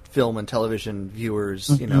 film and television viewers,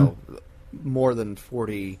 more than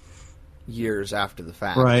 40 years after the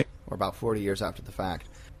fact. Right. Or about 40 years after the fact.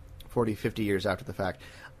 40, 50 years after the fact.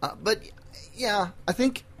 But, yeah, I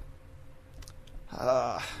think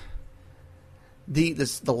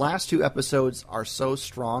the last 2 episodes are so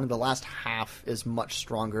strong. The last half is much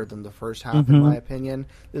stronger than the first half, in my opinion.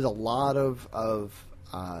 There's a lot of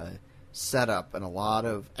setup and a lot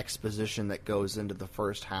of exposition that goes into the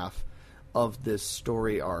first half of this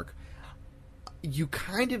story arc. You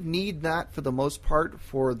kind of need that for the most part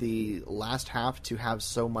for the last half to have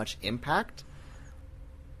so much impact.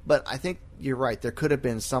 But I think you're right. There could have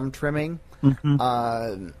been some trimming.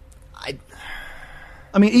 I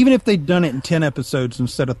mean, even if they'd done it in 10 episodes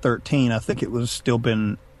instead of 13, I think it would have still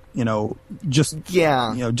been, just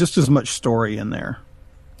as much story in there.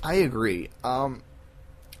 I agree. I'm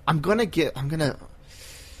gonna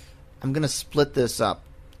split this up.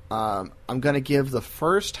 I'm gonna give the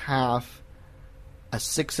first half a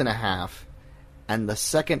 6.5, and the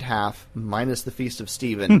second half, minus the Feast of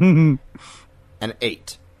Stephen, an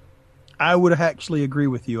 8. I would actually agree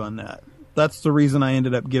with you on that. That's the reason I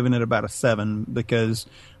ended up giving it about a 7, because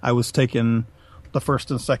I was taking the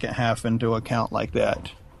first and second half into account like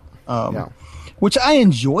that. Which I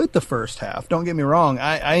enjoyed the first half. Don't get me wrong.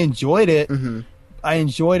 I enjoyed it. I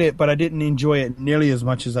enjoyed it, but I didn't enjoy it nearly as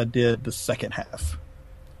much as I did the second half.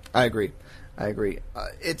 I agree.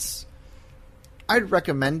 I'd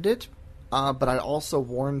recommend it, but I'd also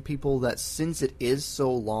warn people that since it is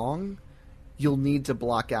so long, you'll need to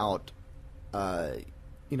block out a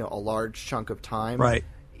large chunk of time. Right.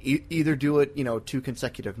 Either do it, 2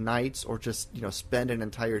 consecutive nights, or just, spend an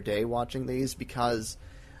entire day watching these, because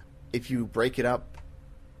if you break it up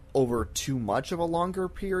over too much of a longer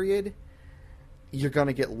period, you're going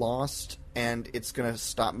to get lost, and it's going to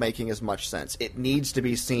stop making as much sense. It needs to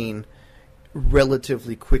be seen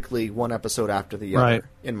relatively quickly, one episode after the other, Right.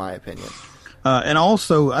 in my opinion. And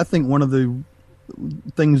also, I think one of the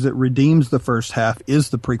things that redeems the first half is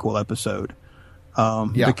the prequel episode,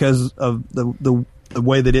 because of the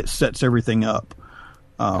way that it sets everything up.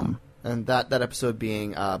 And that episode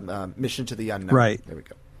being Mission to the Unknown. Right. There we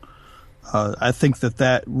go. I think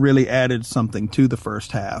that really added something to the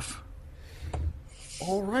first half.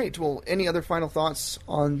 All right. Well, any other final thoughts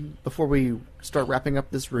on before we start wrapping up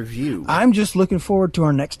this review? I'm just looking forward to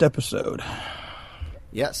our next episode.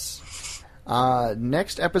 Yes.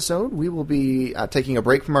 Next episode, we will be taking a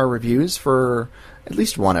break from our reviews for at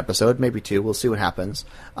least one episode, maybe two. We'll see what happens.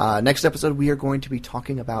 Next episode, we are going to be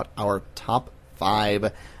talking about our top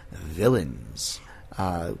 5 villains.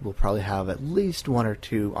 We'll probably have at least 1 or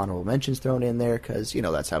 2 honorable mentions thrown in there because,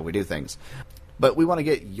 that's how we do things. But we want to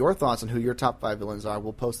get your thoughts on who your top 5 villains are.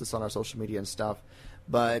 We'll post this on our social media and stuff.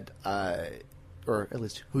 But, or at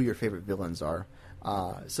least who your favorite villains are.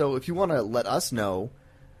 So if you want to let us know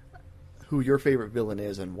who your favorite villain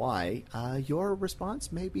is and why, your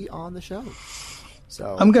response may be on the show.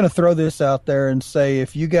 So I'm going to throw this out there and say,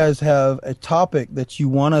 if you guys have a topic that you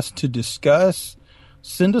want us to discuss,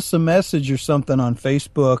 send us a message or something on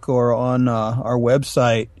Facebook or on our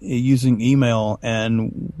website using email,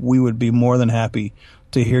 and we would be more than happy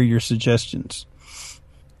to hear your suggestions.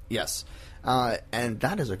 Yes. And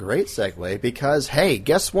that is a great segue because, hey,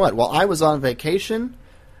 guess what? While I was on vacation,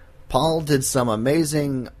 Paul did some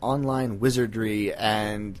amazing online wizardry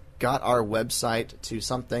and got our website to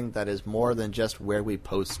something that is more than just where we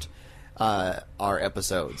post our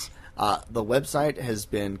episodes. The website has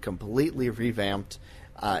been completely revamped.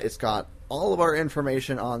 It's got all of our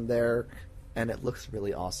information on there, and it looks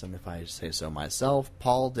really awesome, if I say so myself.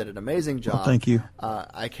 Paul did an amazing job. Well, thank you.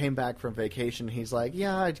 I came back from vacation. He's like,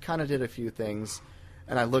 yeah, I kind of did a few things.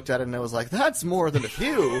 And I looked at it, and I was like, that's more than a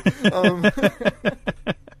few.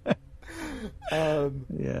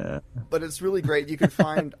 Yeah. But it's really great. You can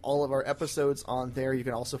find all of our episodes on there. You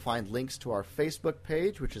can also find links to our Facebook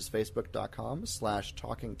page, which is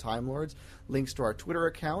facebook.com/TalkingTimeLords. Links to our Twitter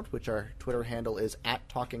account, which our Twitter handle is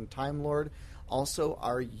 @TalkingTimeLord. Also,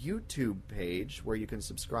 our YouTube page, where you can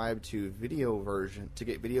subscribe to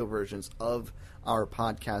get video versions of our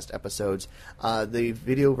podcast episodes. The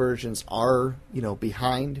video versions are,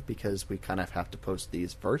 behind because we kind of have to post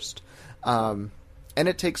these first. And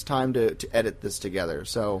it takes time to edit this together.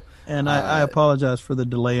 So, and I apologize for the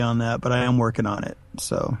delay on that, but I am working on it.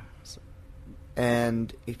 So.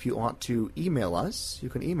 And if you want to email us, you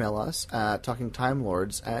can email us at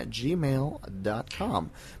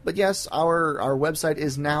talkingtimelords@gmail.com. But yes, our website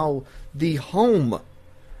is now the home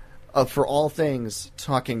for all things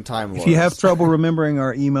Talking Time Lords. If you have trouble remembering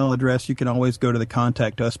our email address, you can always go to the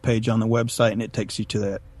Contact Us page on the website, and it takes you to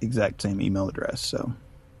that exact same email address. So,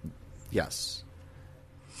 yes.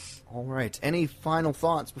 All right. Any final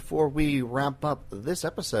thoughts before we wrap up this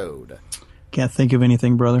episode? Can't think of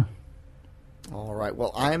anything, brother. All right.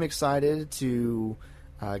 Well, I am excited to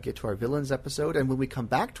get to our villains episode, and when we come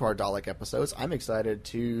back to our Dalek episodes, I'm excited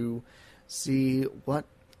to see what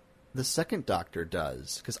the second Doctor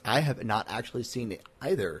does, because I have not actually seen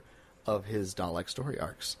either of his Dalek story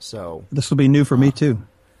arcs. So this will be new for me too.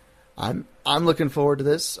 I'm looking forward to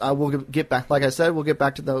this. We'll get back, like I said, we'll get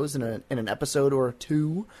back to those in an episode or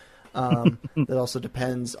two. That also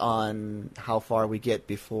depends on how far we get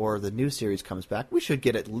before the new series comes back. We should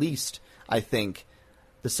get at least, I think,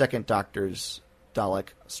 the second Doctor's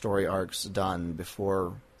Dalek story arcs done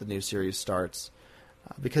before the new series starts,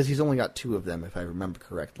 because he's only got 2 of them, if I remember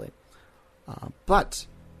correctly. But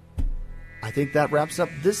I think that wraps up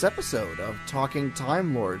this episode of Talking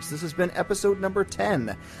Time Lords. This has been episode number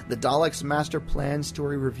 10, the Daleks Master Plan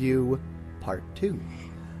Story Review, Part 2.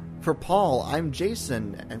 For Paul, I'm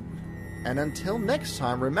Jason, and until next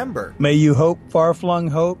time, remember... May you hope far-flung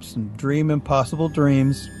hopes and dream impossible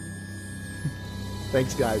dreams.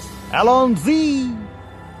 Thanks, guys. Allons-y!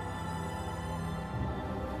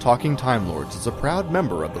 Talking Time Lords is a proud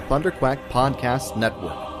member of the Thunderquack Podcast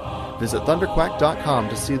Network. Visit thunderquack.com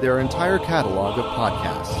to see their entire catalog of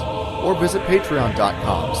podcasts, or visit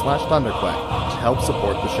patreon.com/thunderquack to help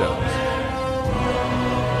support the shows.